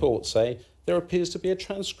them to court, say there appears to be a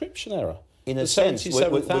transcription error. In a the sense,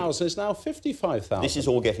 77,000 is now 55,000. This is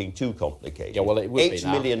all getting too complicated. Yeah, well, it would be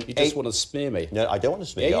now. 8 million. You just want to smear me. No, I don't want to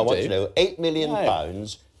smear you. Yeah, I want do. to know £8 million,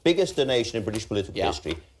 biggest donation in British political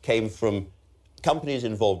history, came from companies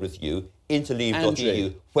involved with you into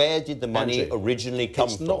Leave.eu. Where did the money originally come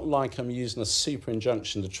from? It's not like I'm using a super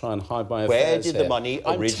injunction to try and hide my Where affairs did here. the money I'm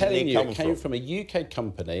telling originally you, come it came from a UK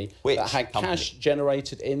company that had cash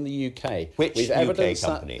generated in the UK. Which We've UK evidenced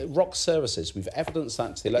company? That, Rock Services. We've evidenced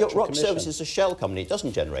that to the Electoral Commission. Rock Services is a shell company. It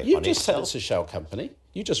doesn't generate money. You just said it's a shell company.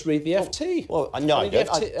 You just read the FT. Well, no, I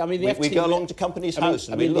don't. We go along to Companies House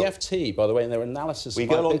and we look. The FT, by the way, in their analysis... We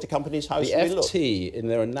go along to Companies House and we look. The FT, in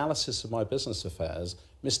their analysis of my business affairs,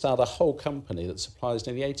 missed out a whole company that supplies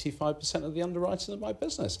nearly 85% of the underwriting of my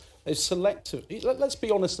business. They've selected... Let's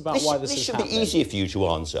be honest about why this is happening. This should be easier for you to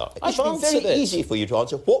answer. I've It should be very answered it. easy for you to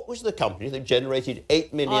answer. What was the company that generated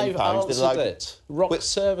 £8 million? I've answered it. Rock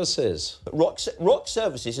Services. Rock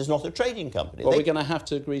Services is not a trading company. Well, we're going to have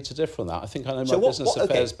to agree to differ on that. I think I know my business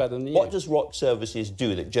affairs better than you. What does Rock Services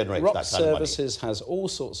do that generates that kind of money? Rock Services has all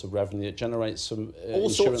sorts of revenue. It generates some all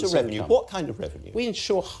sorts of revenue. Income. What kind of revenue? We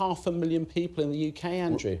insure 500,000 people in the UK,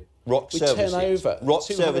 Andrew. Rock Services. Turn over Rock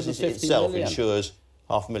Services itself million. insures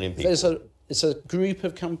 500,000 people. It's a group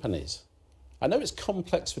of companies. I know it's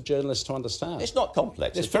complex for journalists to understand. It's not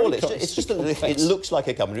complex. It's very complex. It's just that it looks like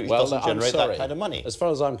a company which doesn't generate that kind of money. As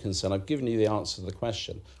far as I'm concerned, I've given you the answer to the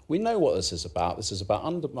question. We know what this is about. This is about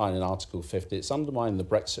undermining Article 50. It's undermining the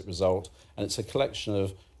Brexit result, and it's a collection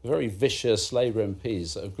of very vicious Labour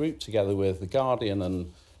MPs that have grouped together with The Guardian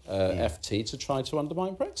and FT to try to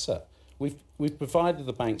undermine Brexit. We've provided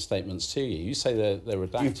the bank statements to you. You say they're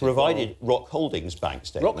redacted. You've provided Rock Holdings bank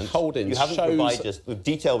statements. Rock Holdings You haven't provided us the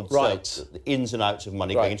detailed the ins and outs of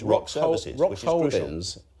money going into Rock Services, Rock which is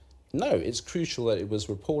Holdings, crucial. No, it's crucial that it was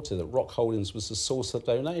reported that Rock Holdings was the source of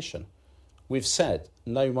donation. We've said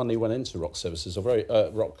no money went into Rock Services or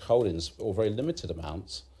Rock Holdings or very limited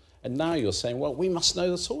amounts, and now you're saying, well, we must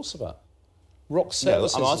know the source of it. Rock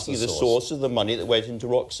Services. No, I'm asking you the source of the money that went into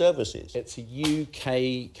Rock Services. It's a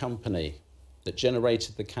UK company that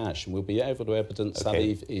generated the cash, and we'll be able to evidence that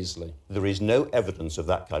easily. There is no evidence of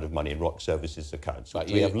that kind of money in Rock Services accounts, which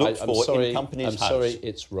Right, we have looked for in Companies House. I'm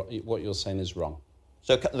sorry, what you're saying is wrong.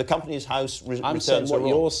 So the Companies House I'm saying what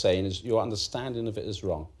you're saying is your understanding of it is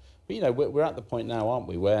wrong. But, you know, we're at the point now, aren't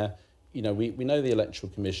we, where, you know, we know the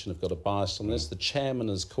Electoral Commission have got a bias on this. The chairman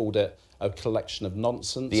has called it a collection of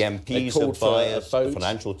nonsense. The MPs are biased, the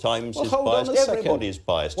Financial Times is biased, everybody is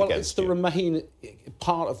biased against you. Well, it's the Remain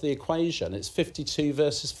part of the equation. It's 52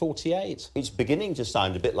 versus 48. It's beginning to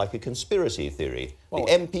sound a bit like a conspiracy theory. Well,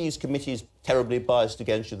 the MPs' committee is terribly biased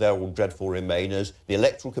against you. They're all dreadful Remainers. The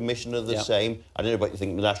Electoral Commission are the same. I don't know about you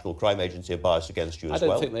think the National Crime Agency are biased against you as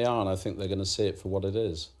well. I don't think they are, and I think they're going to see it for what it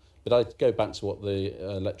is. But I go back to what the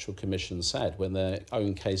Electoral Commission said when their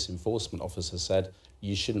own case enforcement officer said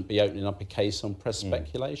you shouldn't be opening up a case on press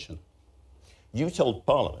speculation. You told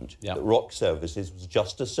Parliament that Rock Services was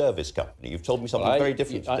just a service company. You've told me something very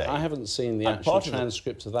different today. I haven't seen the actual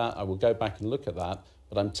transcript of that. I will go back and look at that.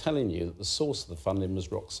 But I'm telling you that the source of the funding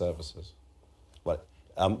was Rock Services. Well,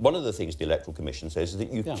 one of the things the Electoral Commission says is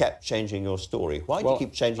that you've kept changing your story. Why do you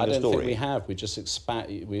keep changing your story? I don't think we have. We just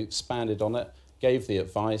expanded on it, gave the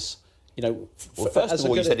advice. You know, well, first of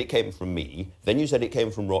all, you said it came from me. Then you said it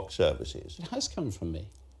came from Rock Services. It has come from me.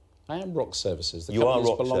 I am Rock Services. The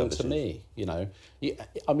companies belong to me. You know,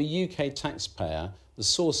 I'm a UK taxpayer. The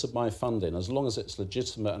source of my funding, as long as it's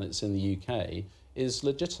legitimate and it's in the UK, is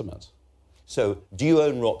legitimate. So, do you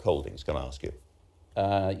own Rock Holdings? Can I ask you?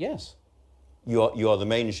 Yes. You are the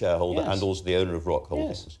main shareholder and also the owner of Rock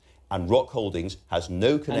Holdings. Yes. And Rock Holdings has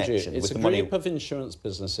no connection with the money. It's a group of insurance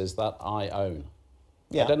businesses that I own.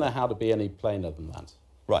 Yeah. I don't know how to be any plainer than that.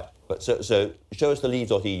 Right. But so show us the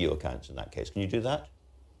Leave.eu accounts in that case. Can you do that?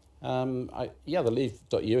 Yeah, the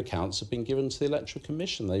Leave.eu accounts have been given to the Electoral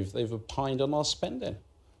Commission. They've opined on our spending.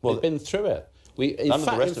 Well, they've been through it. In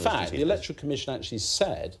fact, the Electoral Commission actually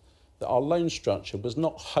said that our loan structure was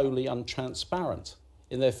not wholly untransparent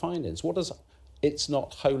in their findings. What does "it's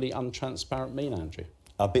not wholly untransparent" mean, Andrew?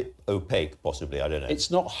 A bit opaque, possibly. I don't know.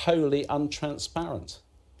 It's not wholly untransparent.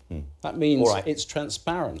 That means it's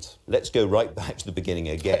transparent. Let's go right back to the beginning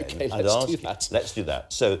again. Okay, let's do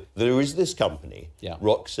that. So there is this company,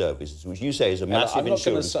 Rock Services, which you say is a massive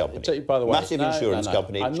insurance company. By the way, massive insurance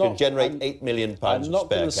company which can generate £8 million of spare cash. I'm not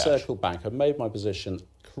going to circle back. I've made my position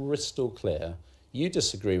crystal clear. You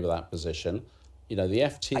disagree with that position. You know, the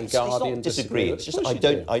FT and Guardian disagree. It's just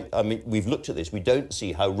I mean, we've looked at this. We don't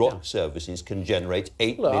see how Rock Services can generate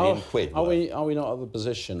 £8 million quid. Are we not at the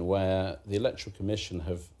position where the Electoral Commission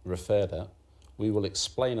have referred it? We will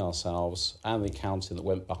explain ourselves and the accounting that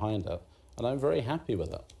went behind it, and I'm very happy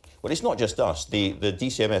with it. Well, it's not just us. The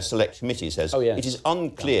DCMS Select Committee says it is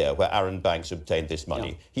unclear where Arron Banks obtained this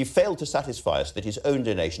money. He failed to satisfy us that his own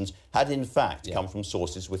donations had in fact come from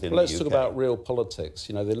sources within the UK. Let's talk about real politics.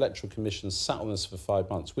 You know, the Electoral Commission sat on this for 5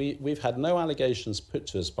 months. We've had no allegations put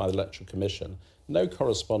to us by the Electoral Commission, no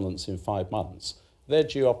correspondence in 5 months. They're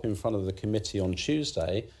due up in front of the committee on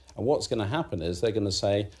Tuesday, and what's going to happen is they're going to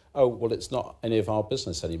say, oh, well, it's not any of our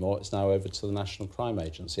business anymore. It's now over to the National Crime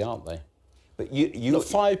Agency, aren't they? But you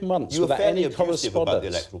 5 months you were without any any correspondence about the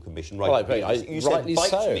Electoral Commission, right? Well, you said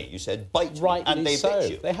bite me. You said bite me, and they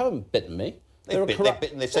bit you. They haven't bitten me. They've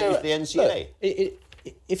sent you to the NCA.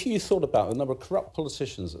 Look, if you thought about the number of corrupt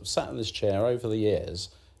politicians that have sat in this chair over the years,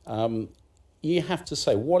 you have to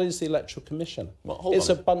say, what is the Electoral Commission? Well, it's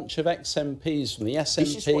a bunch of ex-MPs from the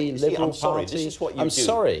SNP, Liberal Party. This is what you I'm do.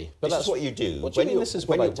 sorry, but this is what you do. What do you mean this is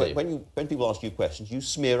what I do? When people ask you questions, you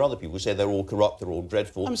smear other people, say they're all corrupt, they're all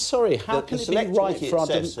dreadful. I'm sorry, how can it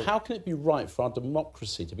be right for our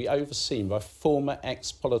democracy to be overseen by former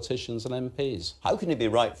ex-politicians and MPs? How can it be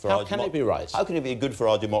right for How can it be right? How can it be good for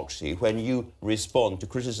our democracy when you respond to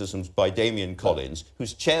criticisms by Damien Collins,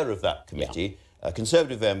 who's chair of that committee, a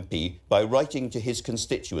Conservative MP, by writing to his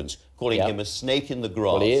constituents, calling him a snake in the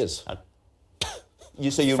grass? Well, he is.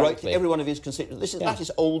 You write to every one of his constituents. That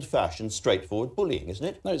is old-fashioned, straightforward bullying, isn't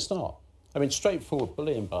it? No, it's not. I mean, straightforward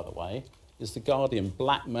bullying, by the way, is the Guardian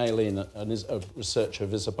blackmailing a researcher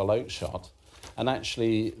of Isabel Oakeshott, and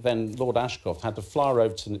actually then Lord Ashcroft had to fly over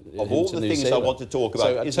to New Zealand. Of all the things I want to talk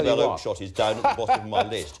about, Isabel Oakeshott is down at the bottom of my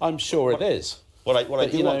list. I'm sure it is. What I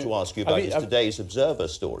do want to ask you about is today's Observer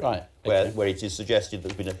story, where it is suggested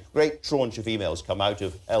there's been a great tranche of emails come out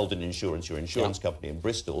of Eldon Insurance, your insurance company in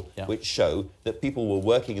Bristol, which show that people were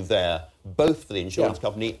working there both for the insurance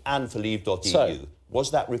company and for Leave.eu. Was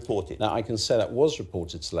that reported? Now, I can say that was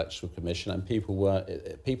reported to the Electoral Commission, and people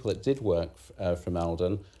that did work from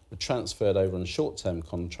Eldon were transferred over on short-term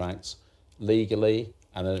contracts legally,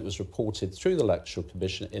 and then it was reported through the Electoral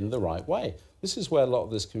Commission in the right way. This is where a lot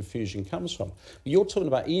of this confusion comes from. You're talking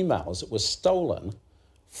about emails that were stolen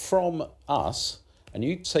from us, and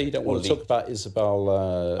you say you don't want to talk about Isabel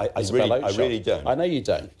Oakeshott. I really don't. I know you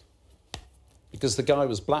don't, because the guy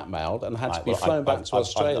was blackmailed and had to be flown back to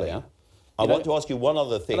Australia. I want to ask you one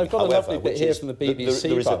other thing. And I've got a lovely bit here from the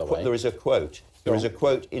BBC, by the way. There is a quote. There is a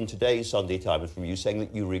quote in today's Sunday Times from you saying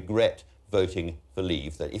that you regret voting for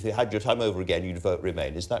Leave, that if you had your time over again, you'd vote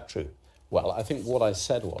Remain. Is that true? Well, I think what I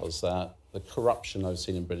said was that the corruption I've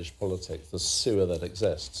seen in British politics, the sewer that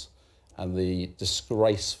exists, and the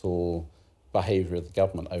disgraceful behaviour of the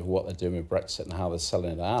government over what they're doing with Brexit and how they're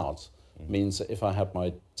selling it out, means that if I had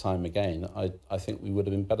my time again, I think we would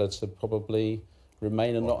have been better to probably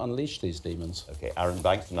remain and not unleash these demons. OK, Arron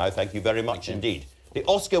Banks, now thank you very much indeed. The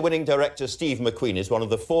Oscar-winning director Steve McQueen is one of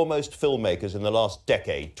the foremost filmmakers in the last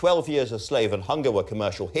decade. 12 Years a Slave and Hunger were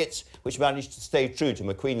commercial hits, which managed to stay true to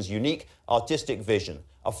McQueen's unique artistic vision.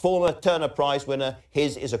 A former Turner Prize winner,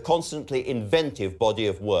 his is a constantly inventive body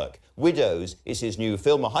of work. Widows is his new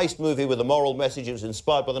film, a heist movie with a moral message. It was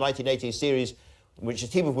inspired by the 1980s series in which a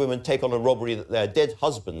team of women take on a robbery that their dead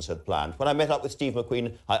husbands had planned. When I met up with Steve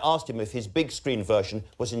McQueen, I asked him if his big screen version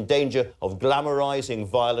was in danger of glamorising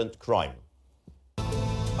violent crime.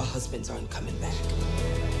 Our husbands aren't coming back.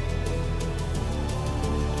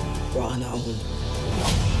 We're on our own.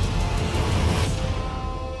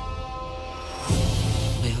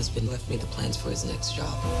 My husband left me the plans for his next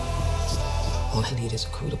job. All I need is a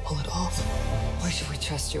crew to pull it off. Why should we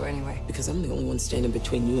trust you anyway? Because I'm the only one standing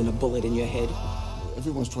between you and a bullet in your head.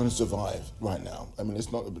 Everyone's trying to survive right now. I mean,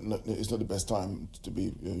 it's not the best time to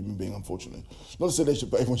be a human being, unfortunately. Not to say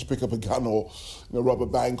everyone should pick up a gun or rob a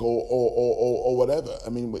bank or whatever. I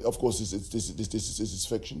mean, of course, this is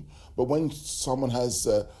fiction. But when someone has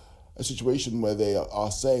a situation where they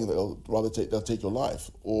are saying that they'll take your life,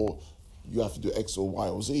 or you have to do X or Y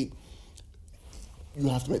or Z, you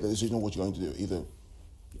have to make the decision on what you're going to do. Either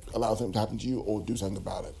allow something to happen to you or do something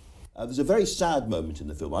about it. There's a very sad moment in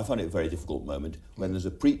the film. I find it a very difficult moment when there's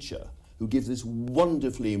a preacher who gives this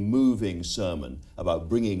wonderfully moving sermon about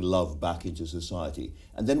bringing love back into society.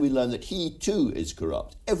 And then we learn that he too is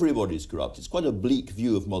corrupt. Everybody's corrupt. It's quite a bleak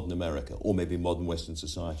view of modern America, or maybe modern Western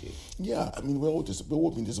society. Yeah, I mean, we've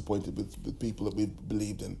all been disappointed with people that we've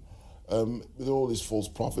believed in. With all these false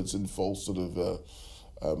prophets and false sort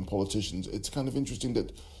of politicians, it's kind of interesting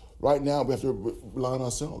that right now we have to rely on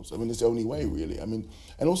ourselves. I mean, it's the only way, really. I mean,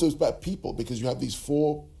 and also it's about people, because you have these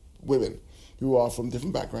 4 women who are from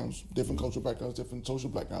different backgrounds, different cultural backgrounds, different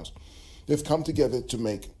social backgrounds. They've come together to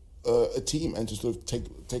make a team and to sort of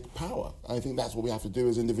take power. I think that's what we have to do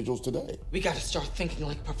as individuals today. We got to start thinking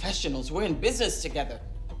like professionals. We're in business together.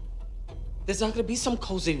 There's not going to be some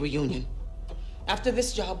cozy reunion. After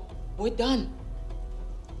this job, we're done.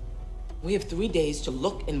 We have 3 days to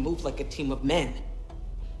look and move like a team of men.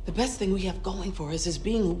 The best thing we have going for us is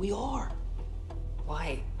being who we are.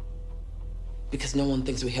 Why? Because no one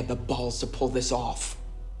thinks we have the balls to pull this off.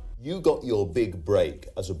 You got your big break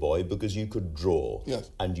as a boy because you could draw.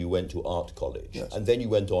 Yes. And you went to art college. Yes. And then you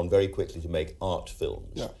went on very quickly to make art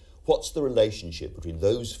films. Yeah. What's the relationship between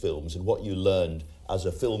those films and what you learned as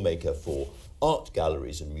a filmmaker for art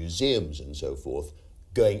galleries and museums and so forth,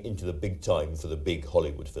 going into the big time for the big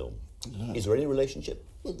Hollywood film? Yeah. Is there any relationship?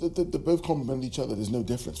 Well, they both complement each other. There's no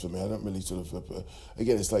difference for me. I don't really sort of...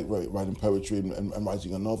 again, it's like writing poetry and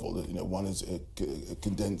writing a novel. You know, one is a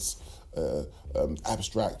condensed,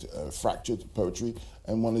 abstract, fractured poetry,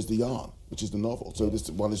 and one is the yarn, which is the novel. So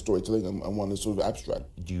this one is storytelling and one is sort of abstract.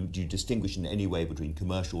 Do you distinguish in any way between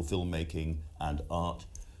commercial filmmaking and art?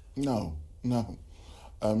 No, not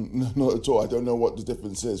at all. I don't know what the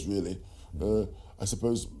difference is, really. I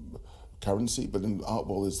suppose currency, but in the art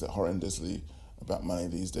world is horrendously about money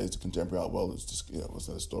these days. The contemporary art world is just, what's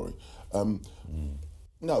that story?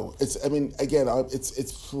 No, it's, I mean, again, it's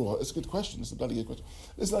a good question. It's a bloody good question.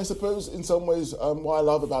 Listen, I suppose in some ways, what I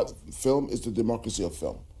love about film is the democracy of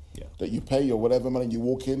film. Yeah. That you pay your whatever money, you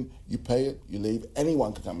walk in, you pay it, you leave,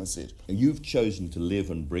 anyone can come and see it. You've chosen to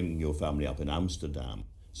live and bring your family up in Amsterdam,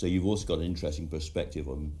 so you've also got an interesting perspective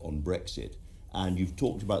on Brexit. And you've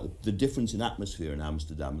talked about the difference in atmosphere in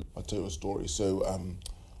Amsterdam. I'll tell you a story. So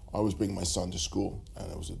I was bringing my son to school,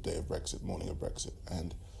 and it was a day of Brexit, morning of Brexit,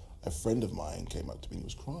 and a friend of mine came up to me and he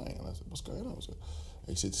was crying, and I said, what's going on?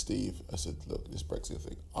 He said, Steve, I said, look, this Brexit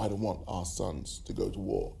thing, I don't want our sons to go to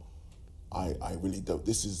war. I really don't.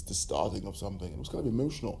 This is the starting of something. It was kind of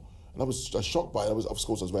emotional. And I was shocked by it. Of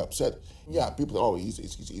course, I was very upset. Yeah, people thought, oh, he's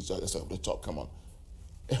that's over the top, come on.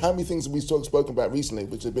 How many things have we spoken about recently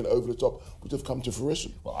which have been over the top, which have come to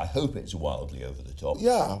fruition? Well, I hope it's wildly over the top.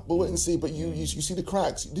 Yeah, we'll wait and see. But you see the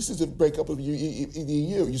cracks. This is a breakup of the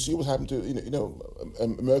EU. You see what happened to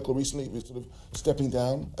Merkel recently, with sort of stepping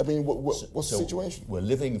down. I mean, what's the situation? We're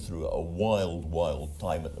living through a wild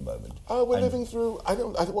time at the moment. Oh, we're living through. I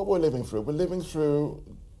think what we're living through. We're living through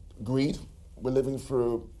greed. We're living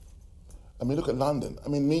through. I mean, look at London. I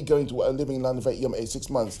mean, me going to living in London for 6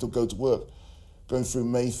 months to go to work. Going through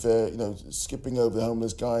Mayfair, skipping over the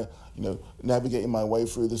homeless guy, navigating my way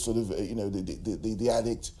through the sort of, the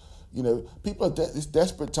addict. People are it's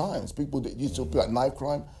desperate times. People, you talk about knife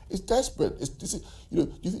crime. It's desperate. You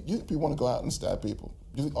think people want to go out and stab people?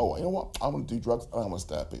 You think, oh, you know what? I want to do drugs. I don't want to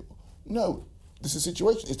stab people. No, this is a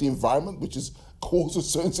situation. It's the environment which has caused a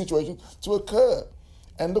certain situation to occur.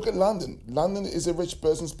 And look at London. London is a rich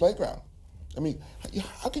person's playground. I mean,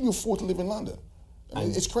 how can you afford to live in London? I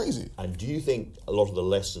mean, it's crazy. And do you think a lot of the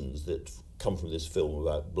lessons that come from this film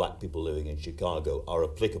about black people living in Chicago are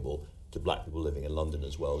applicable to black people living in London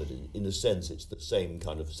as well? In a sense, it's the same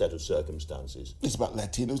kind of set of circumstances. It's about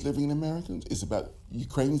Latinos living in Americans. It's about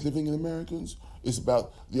Ukrainians living in Americans. It's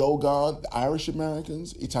about the old guard, the Irish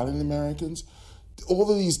Americans, Italian Americans. All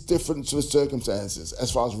of these different sort of circumstances, as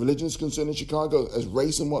far as religion is concerned in Chicago, as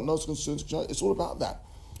race and whatnot is concerned in Chicago, it's all about that.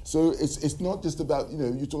 So it's not just about,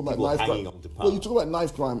 you talk about knife crime. Well, you talk about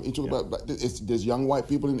knife crime, you talk about, there's young white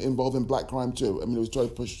people involved in black crime too. I mean, it was trying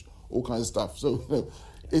to push all kinds of stuff. So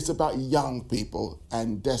it's about young people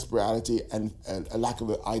and desperation and a lack of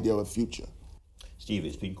an idea of a future. Steve,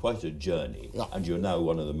 it's been quite a journey, and you're now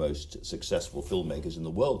one of the most successful filmmakers in the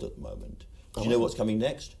world at the moment. Do you know what's coming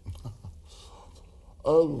next?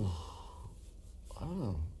 Oh, I don't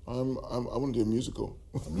know. I want to do a musical.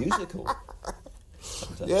 A musical?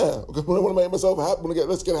 Yeah, because I want to make myself happy.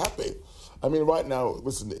 Let's get happy. I mean, right now,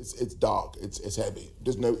 listen, it's dark, it's heavy.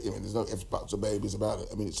 There's no ifs, buts, or babies about it.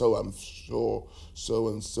 I mean, it's so unsure, so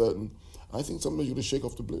uncertain. I think sometimes you got to shake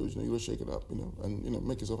off the blues. You got to shake it up, and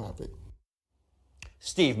make yourself happy.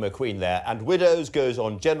 Steve McQueen there, and Widows goes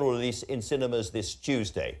on general release in cinemas this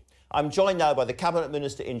Tuesday. I'm joined now by the Cabinet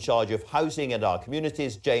Minister in charge of housing and our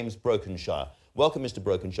communities, James Brokenshire. Welcome, Mr.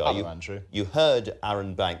 Brokenshire. Hello, Andrew. You heard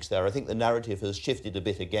Arron Banks there. I think the narrative has shifted a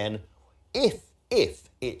bit again. If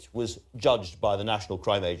it was judged by the National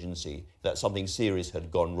Crime Agency that something serious had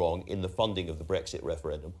gone wrong in the funding of the Brexit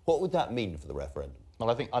referendum, what would that mean for the referendum? Well,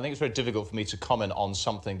 I think it's very difficult for me to comment on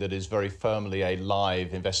something that is very firmly a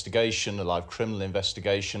live investigation, a live criminal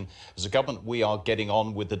investigation. As a government, we are getting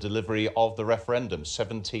on with the delivery of the referendum.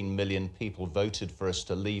 17 million people voted for us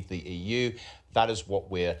to leave the EU. That is what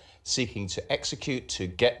we're seeking to execute, to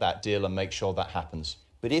get that deal and make sure that happens.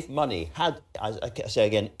 But if money had, as I say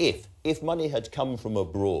again, if money had come from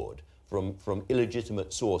abroad, from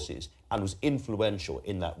illegitimate sources, and was influential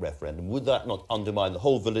in that referendum. Would that not undermine the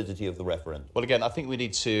whole validity of the referendum? Well, again, I think we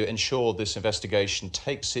need to ensure this investigation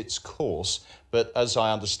takes its course. But as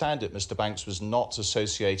I understand it, Mr. Banks was not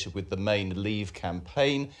associated with the main Leave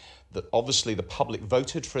campaign. That obviously the public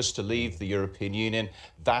voted for us to leave the European Union.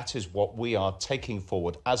 That is what we are taking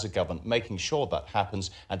forward as a government, making sure that happens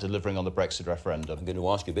and delivering on the Brexit referendum. I'm going to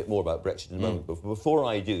ask you a bit more about Brexit in a moment, but before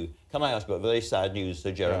I do, can I ask about very sad news?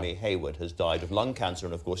 Sir Jeremy Hayward has died of lung cancer,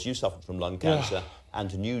 and of course you suffered from lung cancer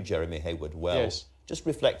and knew Jeremy Hayward well. Yes. Just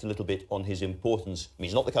reflect a little bit on his importance. I mean,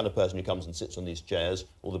 he's not the kind of person who comes and sits on these chairs,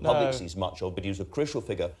 or the public sees much of, but he was a crucial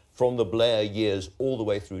figure from the Blair years all the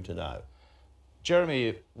way through to now.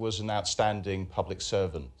 Jeremy was an outstanding public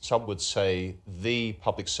servant. Some would say the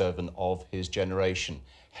public servant of his generation,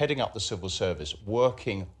 heading up the civil service,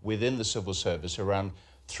 working within the civil service around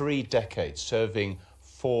 3 decades, serving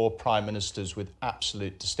 4 prime ministers with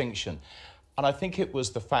absolute distinction. And I think it was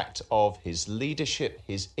the fact of his leadership,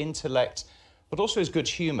 his intellect, but also his good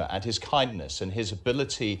humour and his kindness and his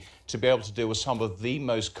ability to be able to deal with some of the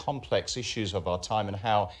most complex issues of our time, and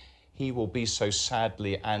how he will be so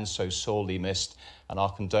sadly and so sorely missed. And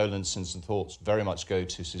our condolences and thoughts very much go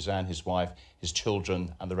to Suzanne, his wife, his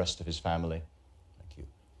children, and the rest of his family. Thank you.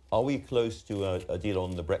 Are we close to a deal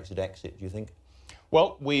on the Brexit exit, do you think?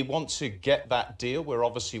 Well, we want to get that deal. We're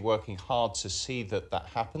obviously working hard to see that that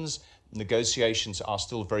happens. Negotiations are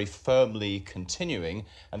still very firmly continuing,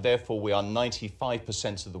 and therefore we are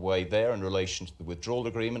 95% of the way there in relation to the withdrawal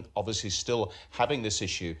agreement. Obviously still having this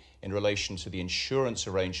issue in relation to the insurance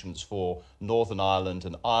arrangements for Northern Ireland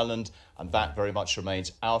and Ireland, and that very much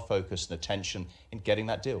remains our focus and attention in getting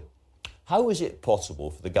that deal. How is it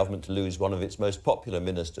possible for the government to lose one of its most popular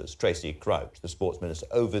ministers, Tracy Crouch, the sports minister,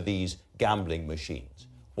 over these gambling machines?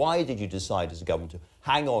 Why did you decide as a government to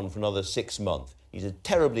hang on for another 6 months? These are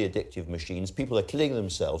terribly addictive machines. People are killing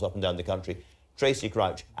themselves up and down the country. Tracy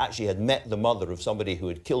Crouch actually had met the mother of somebody who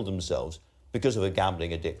had killed themselves because of a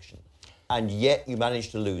gambling addiction. And yet you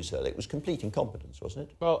managed to lose her. It was complete incompetence, wasn't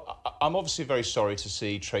it? Well, I'm obviously very sorry to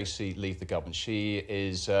see Tracy leave the government. She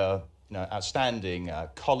is outstanding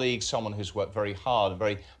colleague, someone who's worked very hard and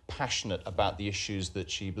very passionate about the issues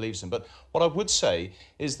that she believes in. But what I would say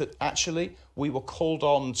is that actually we were called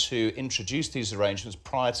on to introduce these arrangements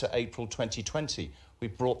prior to April 2020. We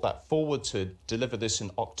brought that forward to deliver this in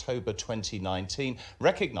October 2019,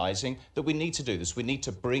 recognising that we need to do this. We need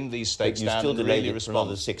to bring these stakes down and really respond. For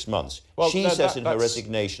another 6 months. Well, she says in her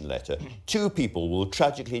resignation letter, 2 people will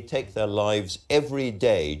tragically take their lives every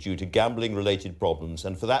day due to gambling-related problems,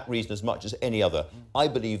 and for that reason, as much as any other, I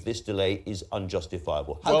believe this delay is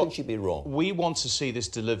unjustifiable. How can she be wrong? We want to see this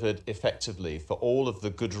delivered effectively for all of the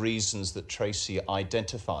good reasons that Tracy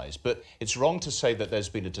identifies, but it's wrong to say that there's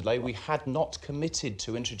been a delay. We had not committed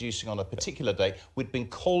to introducing on a particular day. We'd been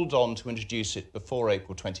called on to introduce it before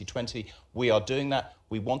April 2020. We are doing that.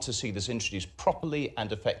 We want to see this introduced properly and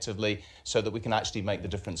effectively so that we can actually make the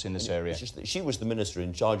difference in this area. It's just that she was the minister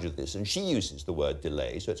in charge of this, and she uses the word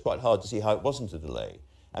delay, so it's quite hard to see how it wasn't a delay.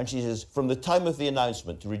 And she says, from the time of the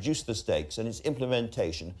announcement to reduce the stakes and its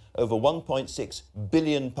implementation, over £1.6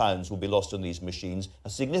 billion will be lost on these machines, a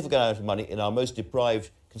significant amount of money in our most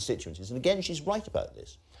deprived constituencies. And again, she's right about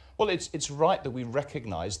this. Well, it's right that we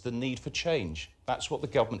recognise the need for change. That's what the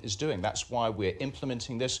government is doing. That's why we're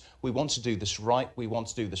implementing this. We want to do this right. We want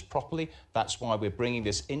to do this properly. That's why we're bringing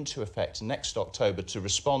this into effect next October to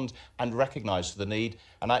respond and recognise the need,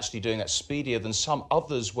 and actually doing that speedier than some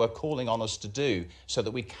others were calling on us to do, so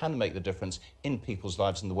that we can make the difference in people's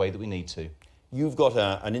lives in the way that we need to. You've got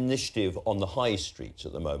an initiative on the high streets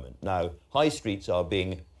at the moment. Now, high streets are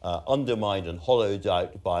being undermined and hollowed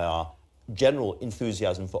out by our general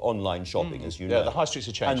enthusiasm for online shopping, as you know. Yeah, the high streets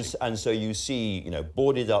are changing. And so you see,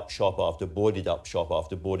 boarded up shop after boarded up shop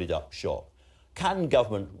after boarded up shop. Can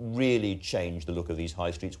government really change the look of these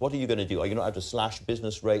high streets? What are you going to do? Are you going to have to slash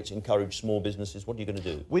business rates, encourage small businesses? What are you going to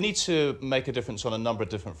do? We need to make a difference on a number of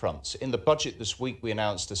different fronts. In the budget this week, we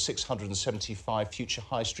announced a £675 Future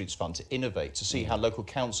High Streets Fund to innovate, to see how local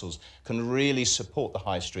councils can really support the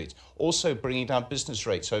high streets. Also bringing down business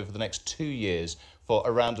rates over the next 2 years for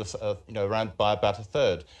around by about a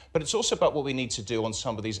third. But it's also about what we need to do on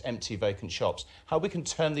some of these empty vacant shops, how we can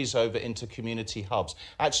turn these over into community hubs,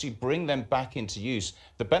 actually bring them back into use.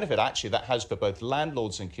 The benefit actually that has for both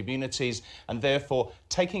landlords and communities, and therefore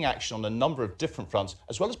taking action on a number of different fronts,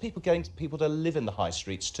 as well as getting people to live in the high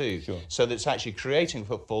streets too. Sure. So that it's actually creating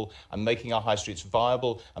footfall and making our high streets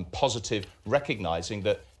viable and positive, recognising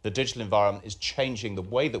that the digital environment is changing the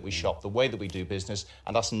way that we shop, the way that we do business,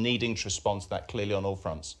 and us needing to respond to that clearly on all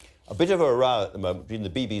fronts. a bit of a row at the moment between the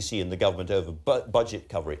BBC and the government over budget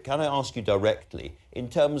coverage. Can I ask you directly, in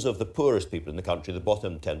terms of the poorest people in the country, the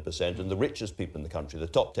bottom 10%, and the richest people in the country, the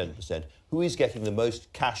top 10%, who is getting the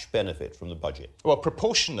most cash benefit from the budget? Well,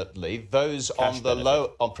 proportionately, those on the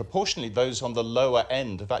lower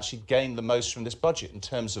end have actually gained the most from this budget in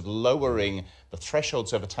terms of lowering the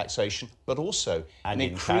thresholds over taxation, but also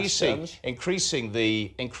increasing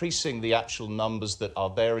the actual numbers that are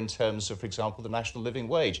there in terms of, for example, the national living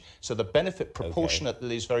wage. So the benefit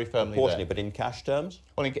proportionately is very firmly there. But in cash terms?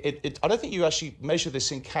 Well, I don't think you actually measure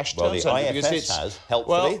this in cash terms. Well, the IFS has,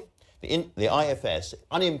 helpfully. The IFS,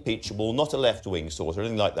 unimpeachable, not a left-wing source or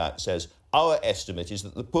anything like that, says our estimate is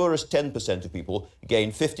that the poorest 10% of people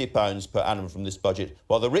gain £50 per annum from this budget,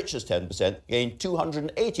 while the richest 10% gain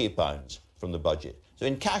 £280 from the budget. So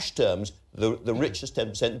in cash terms, the richest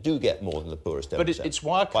 10% do get more than the poorest 10%. But it's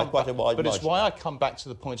why I come quite a wide margin. It's why I come back to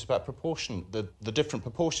the point about proportion, the different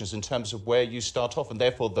proportions in terms of where you start off, and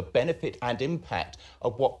therefore the benefit and impact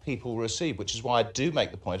of what people receive, which is why I do make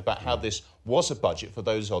the point about how this was a budget for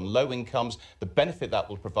those on low incomes, the benefit that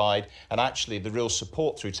will provide, and actually the real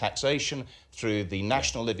support through taxation, through the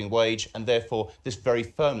national living wage, and therefore this very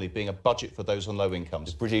firmly being a budget for those on low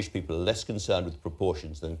incomes. The British people are less concerned with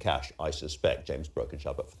proportions than cash, I suspect, James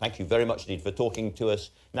Brokenshire. But thank you very much indeed for talking to us.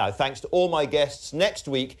 Now, thanks to all my guests. Next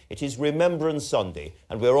week, it is Remembrance Sunday,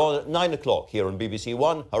 and we're on at 9 o'clock here on BBC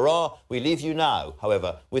One. Hurrah! We leave you now,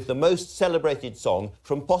 however, with the most celebrated song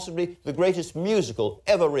from possibly the greatest musical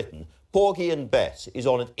ever written. Porgy and Bess is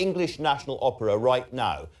on at English National Opera right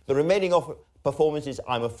now. The remaining performances,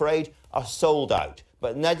 I'm afraid, are sold out.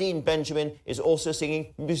 But Nadine Benjamin is also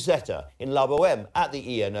singing Musetta in La Bohème at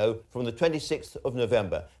the ENO from the 26th of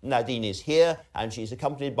November. Nadine is here and she's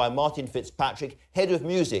accompanied by Martin Fitzpatrick, head of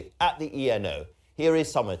music at the ENO. Here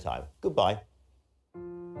is Summertime. Goodbye.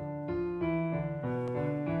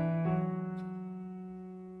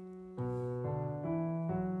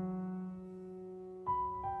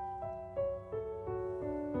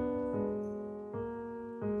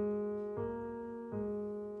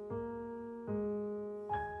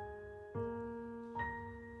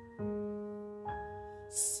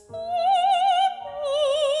 S